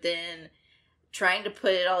it, but then trying to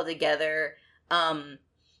put it all together,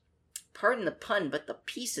 pardon the pun, but the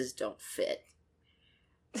pieces don't fit.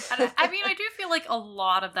 I mean, I do feel like a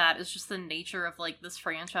lot of that is just the nature of, like, this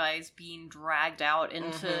franchise being dragged out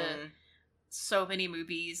into so many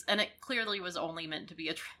movies, and it clearly was only meant to be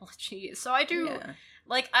a trilogy. So I do,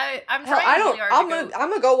 like, I'm Hell, trying really hard I'm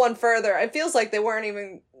gonna go one further. It feels like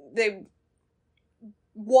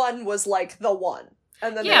one was, like, the one.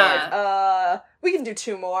 And then they're like, we can do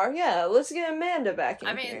two more. Yeah, let's get Amanda back in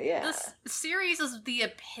here. I mean, yeah. this series is the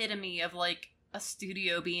epitome of, like, a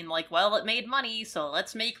studio being like, well, it made money, so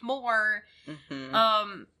let's make more.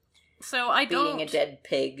 So I don't... Being a dead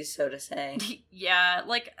pig, so to say. Yeah,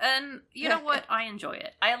 like, and you know what? I enjoy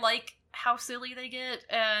it. I like how silly they get,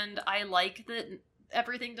 and I like that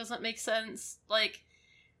everything doesn't make sense. Like,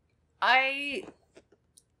 I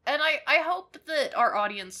hope that our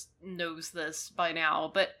audience knows this by now,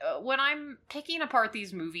 but when I'm picking apart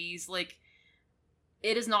these movies, like,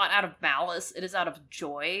 it is not out of malice, it is out of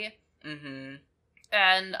joy. Mm-hmm.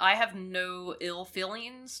 And I have no ill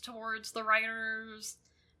feelings towards the writers.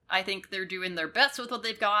 I think they're doing their best with what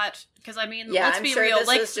they've got. Because, I mean, let's be real. This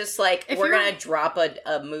like, is just like, we're going to drop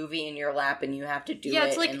a movie in your lap and you have to do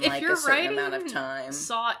it like, in, if like, you're a certain amount of time.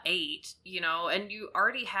 Saw 8, you know, and you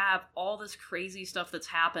already have all this crazy stuff that's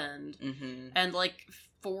happened, and, like,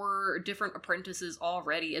 4 different apprentices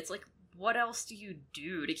already, it's like, what else do you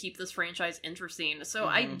do to keep this franchise interesting? So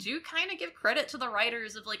I do kind of give credit to the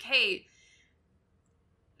writers of, like, hey,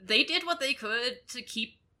 they did what they could to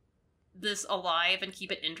keep this alive and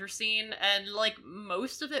keep it interesting, and, like,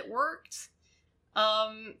 most of it worked.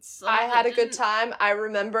 I had a good time. I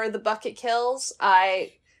remember the bucket kills.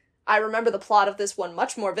 I I remember the plot of this one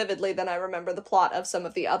much more vividly than I remember the plot of some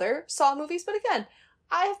of the other Saw movies, but again,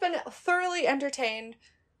 I have been thoroughly entertained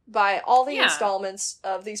by all the installments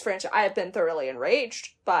of these franchises. I have been thoroughly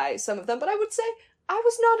enraged by some of them, but I would say I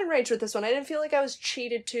was not enraged with this one. I didn't feel like I was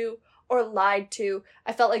cheated to or lied to.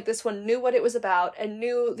 I felt like this one knew what it was about and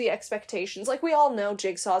knew the expectations. Like, we all know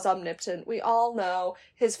Jigsaw's omnipotent. We all know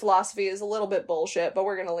his philosophy is a little bit bullshit, but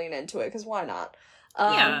we're gonna lean into it, because why not?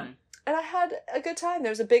 And I had a good time.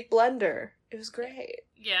 There was a big blender. It was great.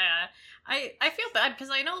 Yeah. I feel bad, because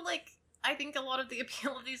I know, like, I think a lot of the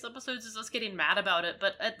appeal of these episodes is us getting mad about it,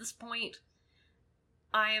 but at this point,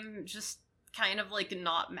 I am just kind of, like,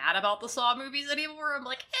 not mad about the Saw movies anymore. I'm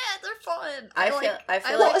like, they're fun. I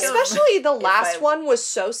feel Well, like especially the last one was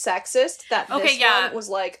so sexist that this one was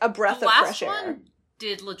like a breath of fresh air. The last one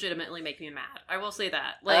did legitimately make me mad. I will say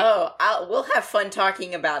that. Like, we'll have fun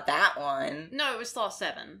talking about that one. No, it was Saw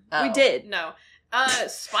 7. Oh. We did. No.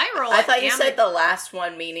 Spiral. I thought you said the last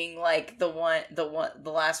one, meaning like the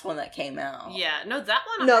last one that came out. Yeah, no, that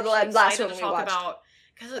one. No, the last one we watched. About,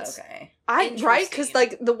 because it's right, because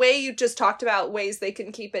like the way you just talked about ways they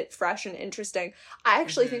can keep it fresh and interesting. I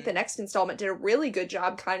actually think the next installment did a really good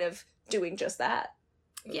job, kind of doing just that.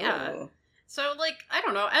 Yeah. Ooh. So like, I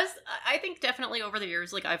don't know. As I think definitely over the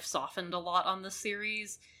years, like I've softened a lot on this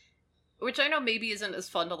series, which I know maybe isn't as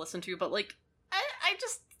fun to listen to, but like,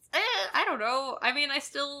 I don't know. I mean, I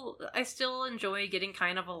still enjoy getting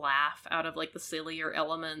kind of a laugh out of like the sillier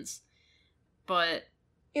elements, but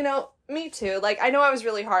you know, me too. Like, I know I was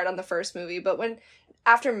really hard on the first movie, but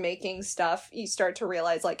after making stuff, you start to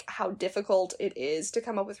realize like how difficult it is to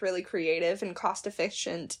come up with really creative and cost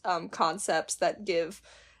efficient concepts that give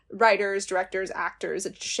writers, directors, actors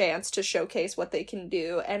a chance to showcase what they can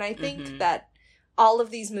do. And I think that all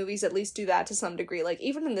of these movies at least do that to some degree. Like,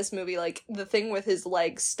 even in this movie, like, the thing with his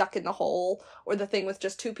legs stuck in the hole, or the thing with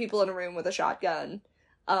just two people in a room with a shotgun,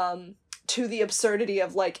 to the absurdity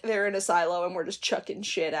of, like, they're in a silo and we're just chucking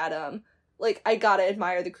shit at them. Like, I gotta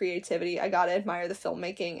admire the creativity, I gotta admire the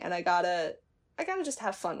filmmaking, and I gotta just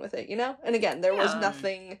have fun with it, you know? And again, there was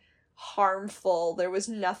nothing harmful, there was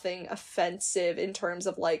nothing offensive in terms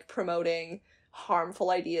of, like, promoting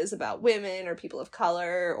harmful ideas about women or people of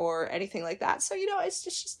color or anything like that. So, you know, it's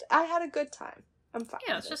just I had a good time. I'm fine.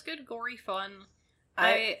 Yeah, it's just good, gory fun.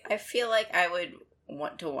 I feel like I would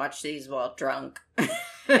want to watch these while drunk. It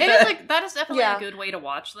is like, that is definitely a good way to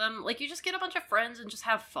watch them. Like, you just get a bunch of friends and just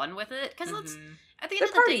have fun with it, because that's at the end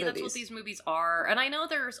of the day, that's what these movies are. And I know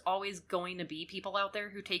there's always going to be people out there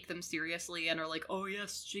who take them seriously and are like, oh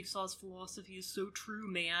yes, Jigsaw's philosophy is so true,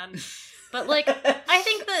 man. But like, I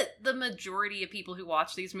think that the majority of people who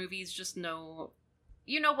watch these movies just know,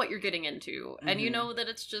 you know what you're getting into, and you know that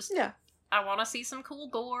it's just, I want to see some cool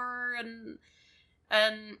gore, and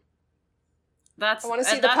that's, I want to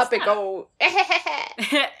see the puppet go.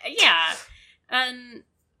 Yeah, and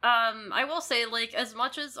I will say, like, as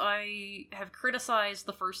much as I have criticized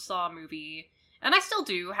the first Saw movie, and I still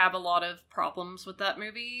do have a lot of problems with that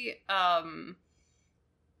movie,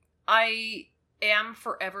 I am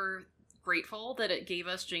forever grateful that it gave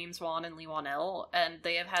us James Wan and Lee Wanell, and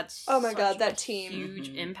they have had that team huge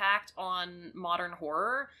impact on modern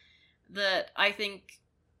horror that I think,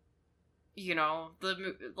 you know,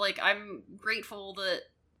 I'm grateful that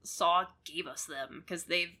Saw gave us them, because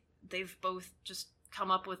they've both just come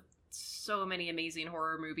up with so many amazing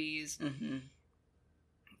horror movies.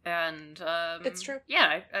 And it's true.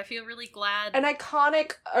 Yeah, I feel really glad. An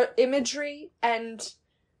iconic imagery, and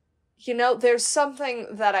you know, there's something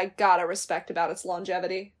that I gotta respect about its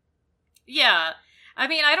longevity. Yeah. I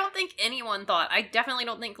mean, I don't think anyone thought, I definitely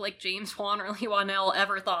don't think, like, James Wan or Lee Wanell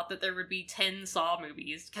ever thought that there would be 10 Saw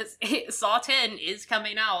movies, because Saw 10 is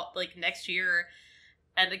coming out, like, next year,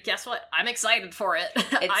 and guess what? I'm excited for it.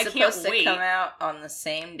 It's supposed to come out on the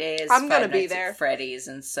same day as I'm gonna Five be Nights there. at Freddy's,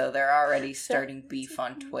 and so they're already starting beef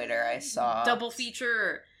on Twitter, I saw. Double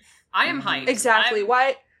feature. I am hyped. Exactly.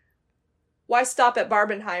 Why stop at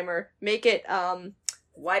Barbenheimer? Make it,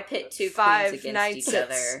 why pit two Five queens against Nights each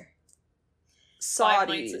other? Five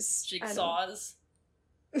Nights Saudis. at Jigsaws.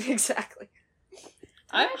 Exactly.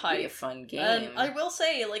 I'm That'd hyped. be a fun game. I will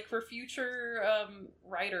say, like, for future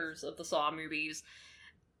writers of the Saw movies,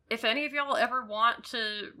 if any of y'all ever want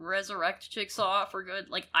to resurrect Jigsaw for good,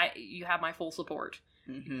 like, you have my full support.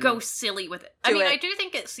 Go silly with it. I do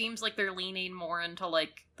think it seems like they're leaning more into,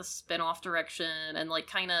 like, the spin-off direction and, like,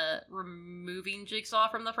 kind of removing Jigsaw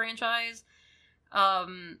from the franchise.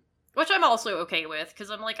 Which I'm also okay with, because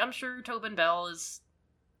I'm sure Tobin Bell is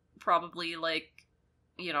probably, like,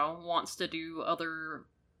 you know, wants to do other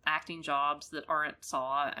acting jobs that aren't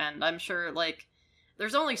Saw, and I'm sure, like,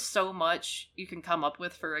 there's only so much you can come up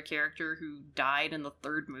with for a character who died in the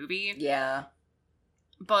third movie. Yeah.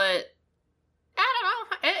 But I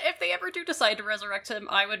don't know. If they ever do decide to resurrect him,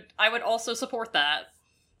 I would also support that.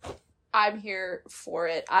 I'm here for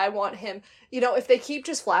it. I want him, if they keep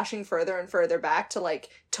just flashing further and further back to, like,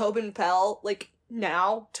 Tobin Bell, like,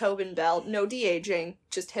 now, Tobin Bell, no de-aging,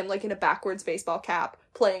 just him, like, in a backwards baseball cap,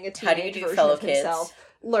 playing a teenage version fellow of himself,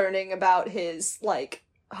 learning about his, like,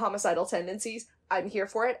 homicidal tendencies. I'm here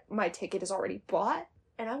for it. My ticket is already bought,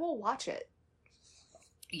 and I will watch it.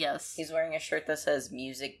 Yes. He's wearing a shirt that says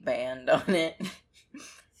music band on it.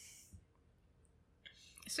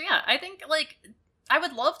 So yeah, I think, like, I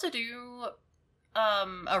would love to do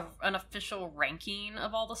an official ranking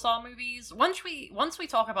of all the Saw movies. Once we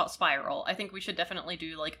talk about Spiral, I think we should definitely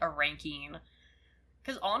do, like, a ranking.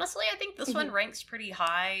 Because honestly, I think this one ranks pretty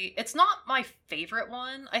high. It's not my favorite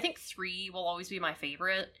one. I think 3 will always be my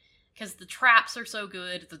favorite. Because the traps are so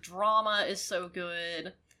good, the drama is so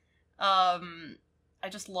good. I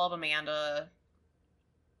just love Amanda.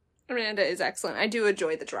 Amanda is excellent. I do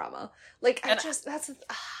enjoy the drama. Like, I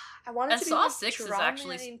wanted to be Saw like 6 is drama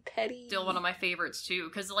actually and petty. still one of my favorites too,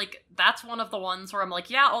 because, like, that's one of the ones where I'm like,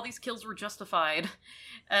 yeah, all these kills were justified.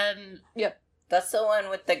 And Yep. That's the one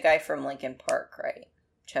with the guy from Lincoln Park, right?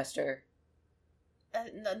 Chester. no,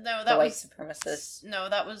 The that white was supremacist. no,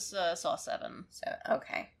 that was Saw 7. So,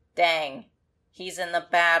 okay. Dang. He's in the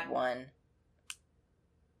bad one.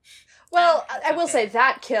 Well, That's I will okay. say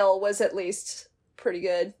that kill was at least pretty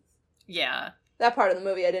good. Yeah. That part of the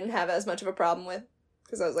movie I didn't have as much of a problem with.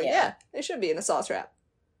 Because I was like, Yeah. yeah, they should be in a saw trap.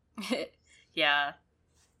 Yeah.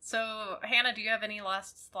 So, Hannah, do you have any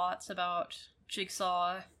last thoughts about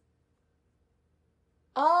Jigsaw?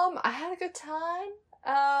 I had a good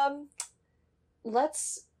time.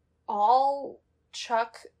 Let's all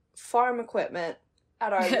chuck farm equipment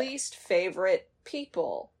at our least favorite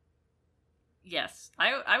people. Yes,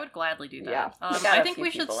 I would gladly do that. Yeah. We got I a think few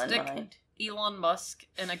we should people in stick mind. Elon Musk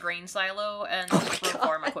in a grain silo and Oh my throw God.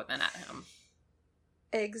 farm equipment at him.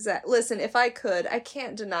 Listen, if I could, I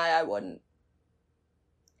can't deny I wouldn't.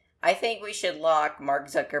 I think we should lock Mark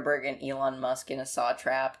Zuckerberg and Elon Musk in a saw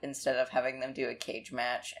trap instead of having them do a cage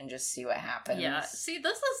match and just see what happens. Yeah, see,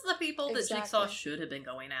 this is the people that Jigsaw Exactly. should have been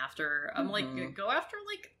going after. I'm like, Mhm. go after,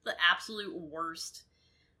 like, the absolute worst.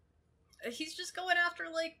 He's just going after,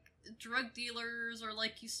 like, drug dealers, or,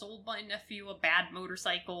 like, he sold my nephew a bad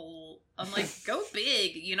motorcycle. I'm like, go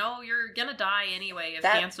big, you're gonna die anyway of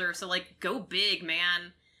cancer, so, like, go big,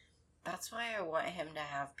 man. That's why I want him to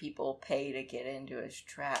have people pay to get into his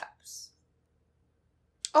traps.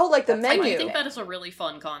 Oh, like the That's I menu. do think that is a really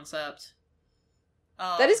fun concept.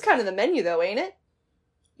 That is kind of the menu, though, ain't it?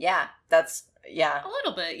 Yeah, yeah. A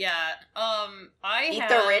little bit, yeah. Eat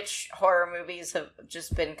the Rich horror movies have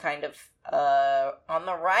just been kind of on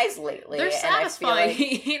the rise lately. They're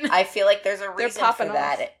satisfying. I feel like there's a reason for popping off.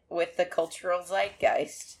 that with the cultural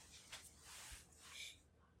zeitgeist.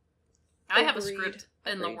 I have a Agreed. script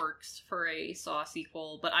in the Agreed. works for a Saw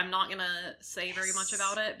sequel, but I'm not gonna say very much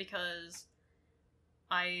about it because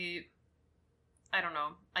I don't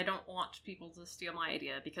know. I don't want people to steal my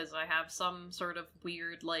idea because I have some sort of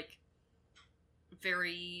weird, like,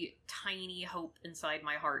 very tiny hope inside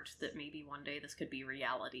my heart that maybe one day this could be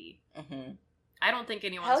reality. Mm-hmm. I don't think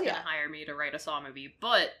anyone's Hell yeah. gonna hire me to write a Saw movie,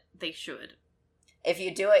 but they should. If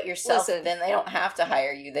you do it yourself, Listen. then they don't have to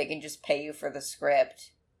hire you. They can just pay you for the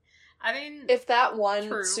script. I mean, If that one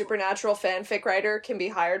True. supernatural fanfic writer can be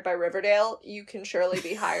hired by Riverdale, you can surely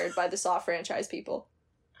be hired by the Saw franchise people.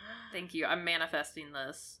 thank you. I'm manifesting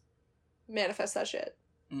this. Manifest that shit.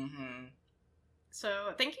 Mm-hmm.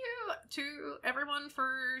 So, thank you to everyone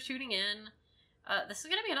for tuning in. This is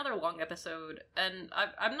gonna be another long episode, and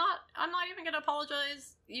I'm not even gonna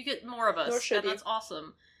apologize. You get more of us, Nor should and you. that's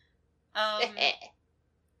awesome.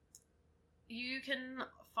 You can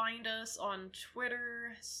find us on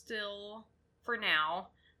Twitter still, for now,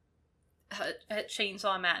 at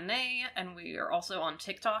Chainsaw Matinee, and we are also on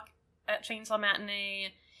TikTok at Chainsaw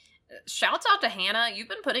Matinee. Shouts out to Hannah. You've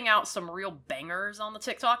been putting out some real bangers on the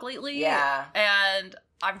TikTok lately. Yeah. And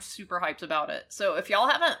I'm super hyped about it. So if y'all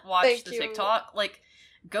haven't watched Thank the you. TikTok, like,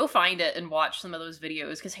 go find it and watch some of those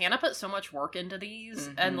videos, because Hannah put so much work into these,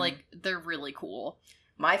 and, Mhm. like, they're really cool.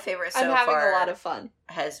 My favorite I'm so having far a lot of fun.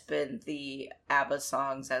 has been the ABBA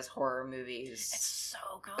songs as horror movies. It's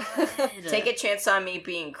so good. Take a Chance on Me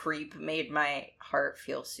being creep made my heart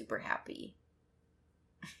feel super happy.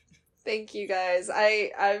 Thank you guys.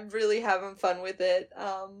 I'm really having fun with it.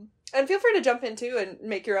 And feel free to jump in too and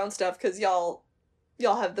make your own stuff, because y'all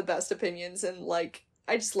have the best opinions, and, like,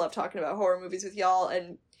 I just love talking about horror movies with y'all,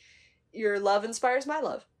 and your love inspires my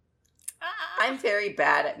love. Ah. I'm very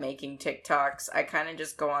bad at making TikToks. I kind of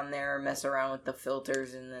just go on there, mess around with the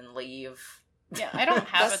filters, and then leave. Yeah, I don't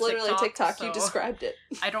have That's a literally TikTok. so You described it.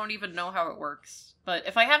 I don't even know how it works. But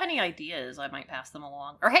if I have any ideas, I might pass them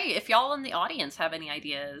along. Or hey, if y'all in the audience have any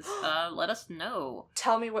ideas, let us know.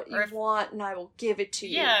 Tell me what you want, and I will give it to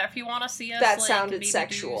you. Yeah, if you want to see us, that like, sounded maybe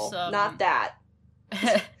sexual. do some... Not that.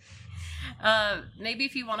 Maybe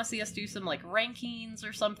if you want to see us do some like rankings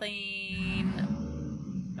or something.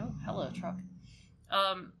 Oh, hello, truck.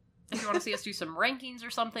 If you want to see us do some rankings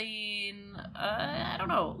or something, I don't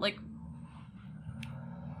know, like.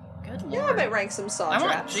 Good lord. Yeah, I might rank some saw I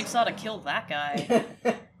want traps. Jigsaw to kill that guy.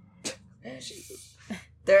 Jesus.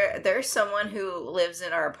 There's someone who lives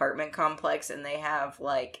in our apartment complex, and they have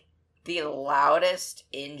like the loudest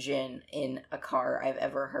engine in a car I've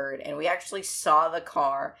ever heard. And we actually saw the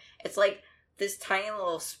car. It's like this tiny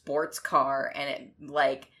little sports car, and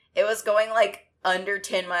it was going like under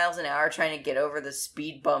 10 miles an hour trying to get over the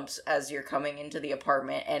speed bumps as you're coming into the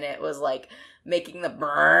apartment, and it was like making the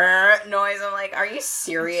brrrr noise. I'm like, are you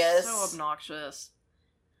serious? So obnoxious.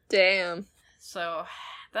 Damn. So,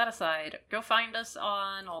 that aside, go find us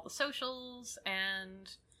on all the socials, and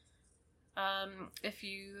if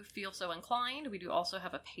you feel so inclined, we do also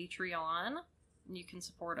have a Patreon. You can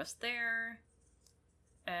support us there,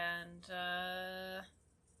 and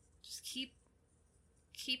just keep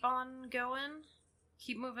on going,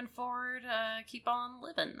 keep moving forward, keep on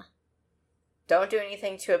living. Don't do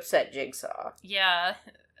anything to upset Jigsaw. Yeah,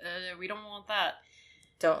 we don't want that.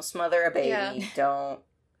 Don't smother a baby. Yeah. Don't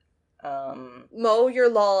mow your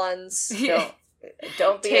lawns.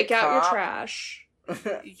 don't be Take a out your cop. trash.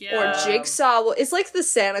 Yeah. Or Jigsaw will. It's like the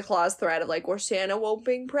Santa Claus thread of like, or Santa won't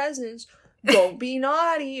bring presents. Don't be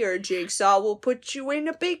naughty, or Jigsaw will put you in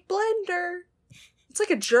a big blender. It's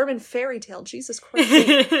like a German fairy tale. Jesus Christ.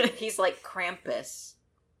 He's like Krampus.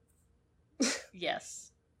 Yes.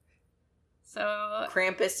 So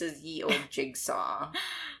Krampus is ye old Jigsaw.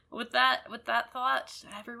 with that thought,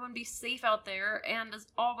 everyone be safe out there, and as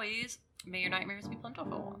always, may your nightmares be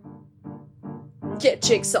plentiful. Get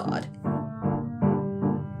jigsawed.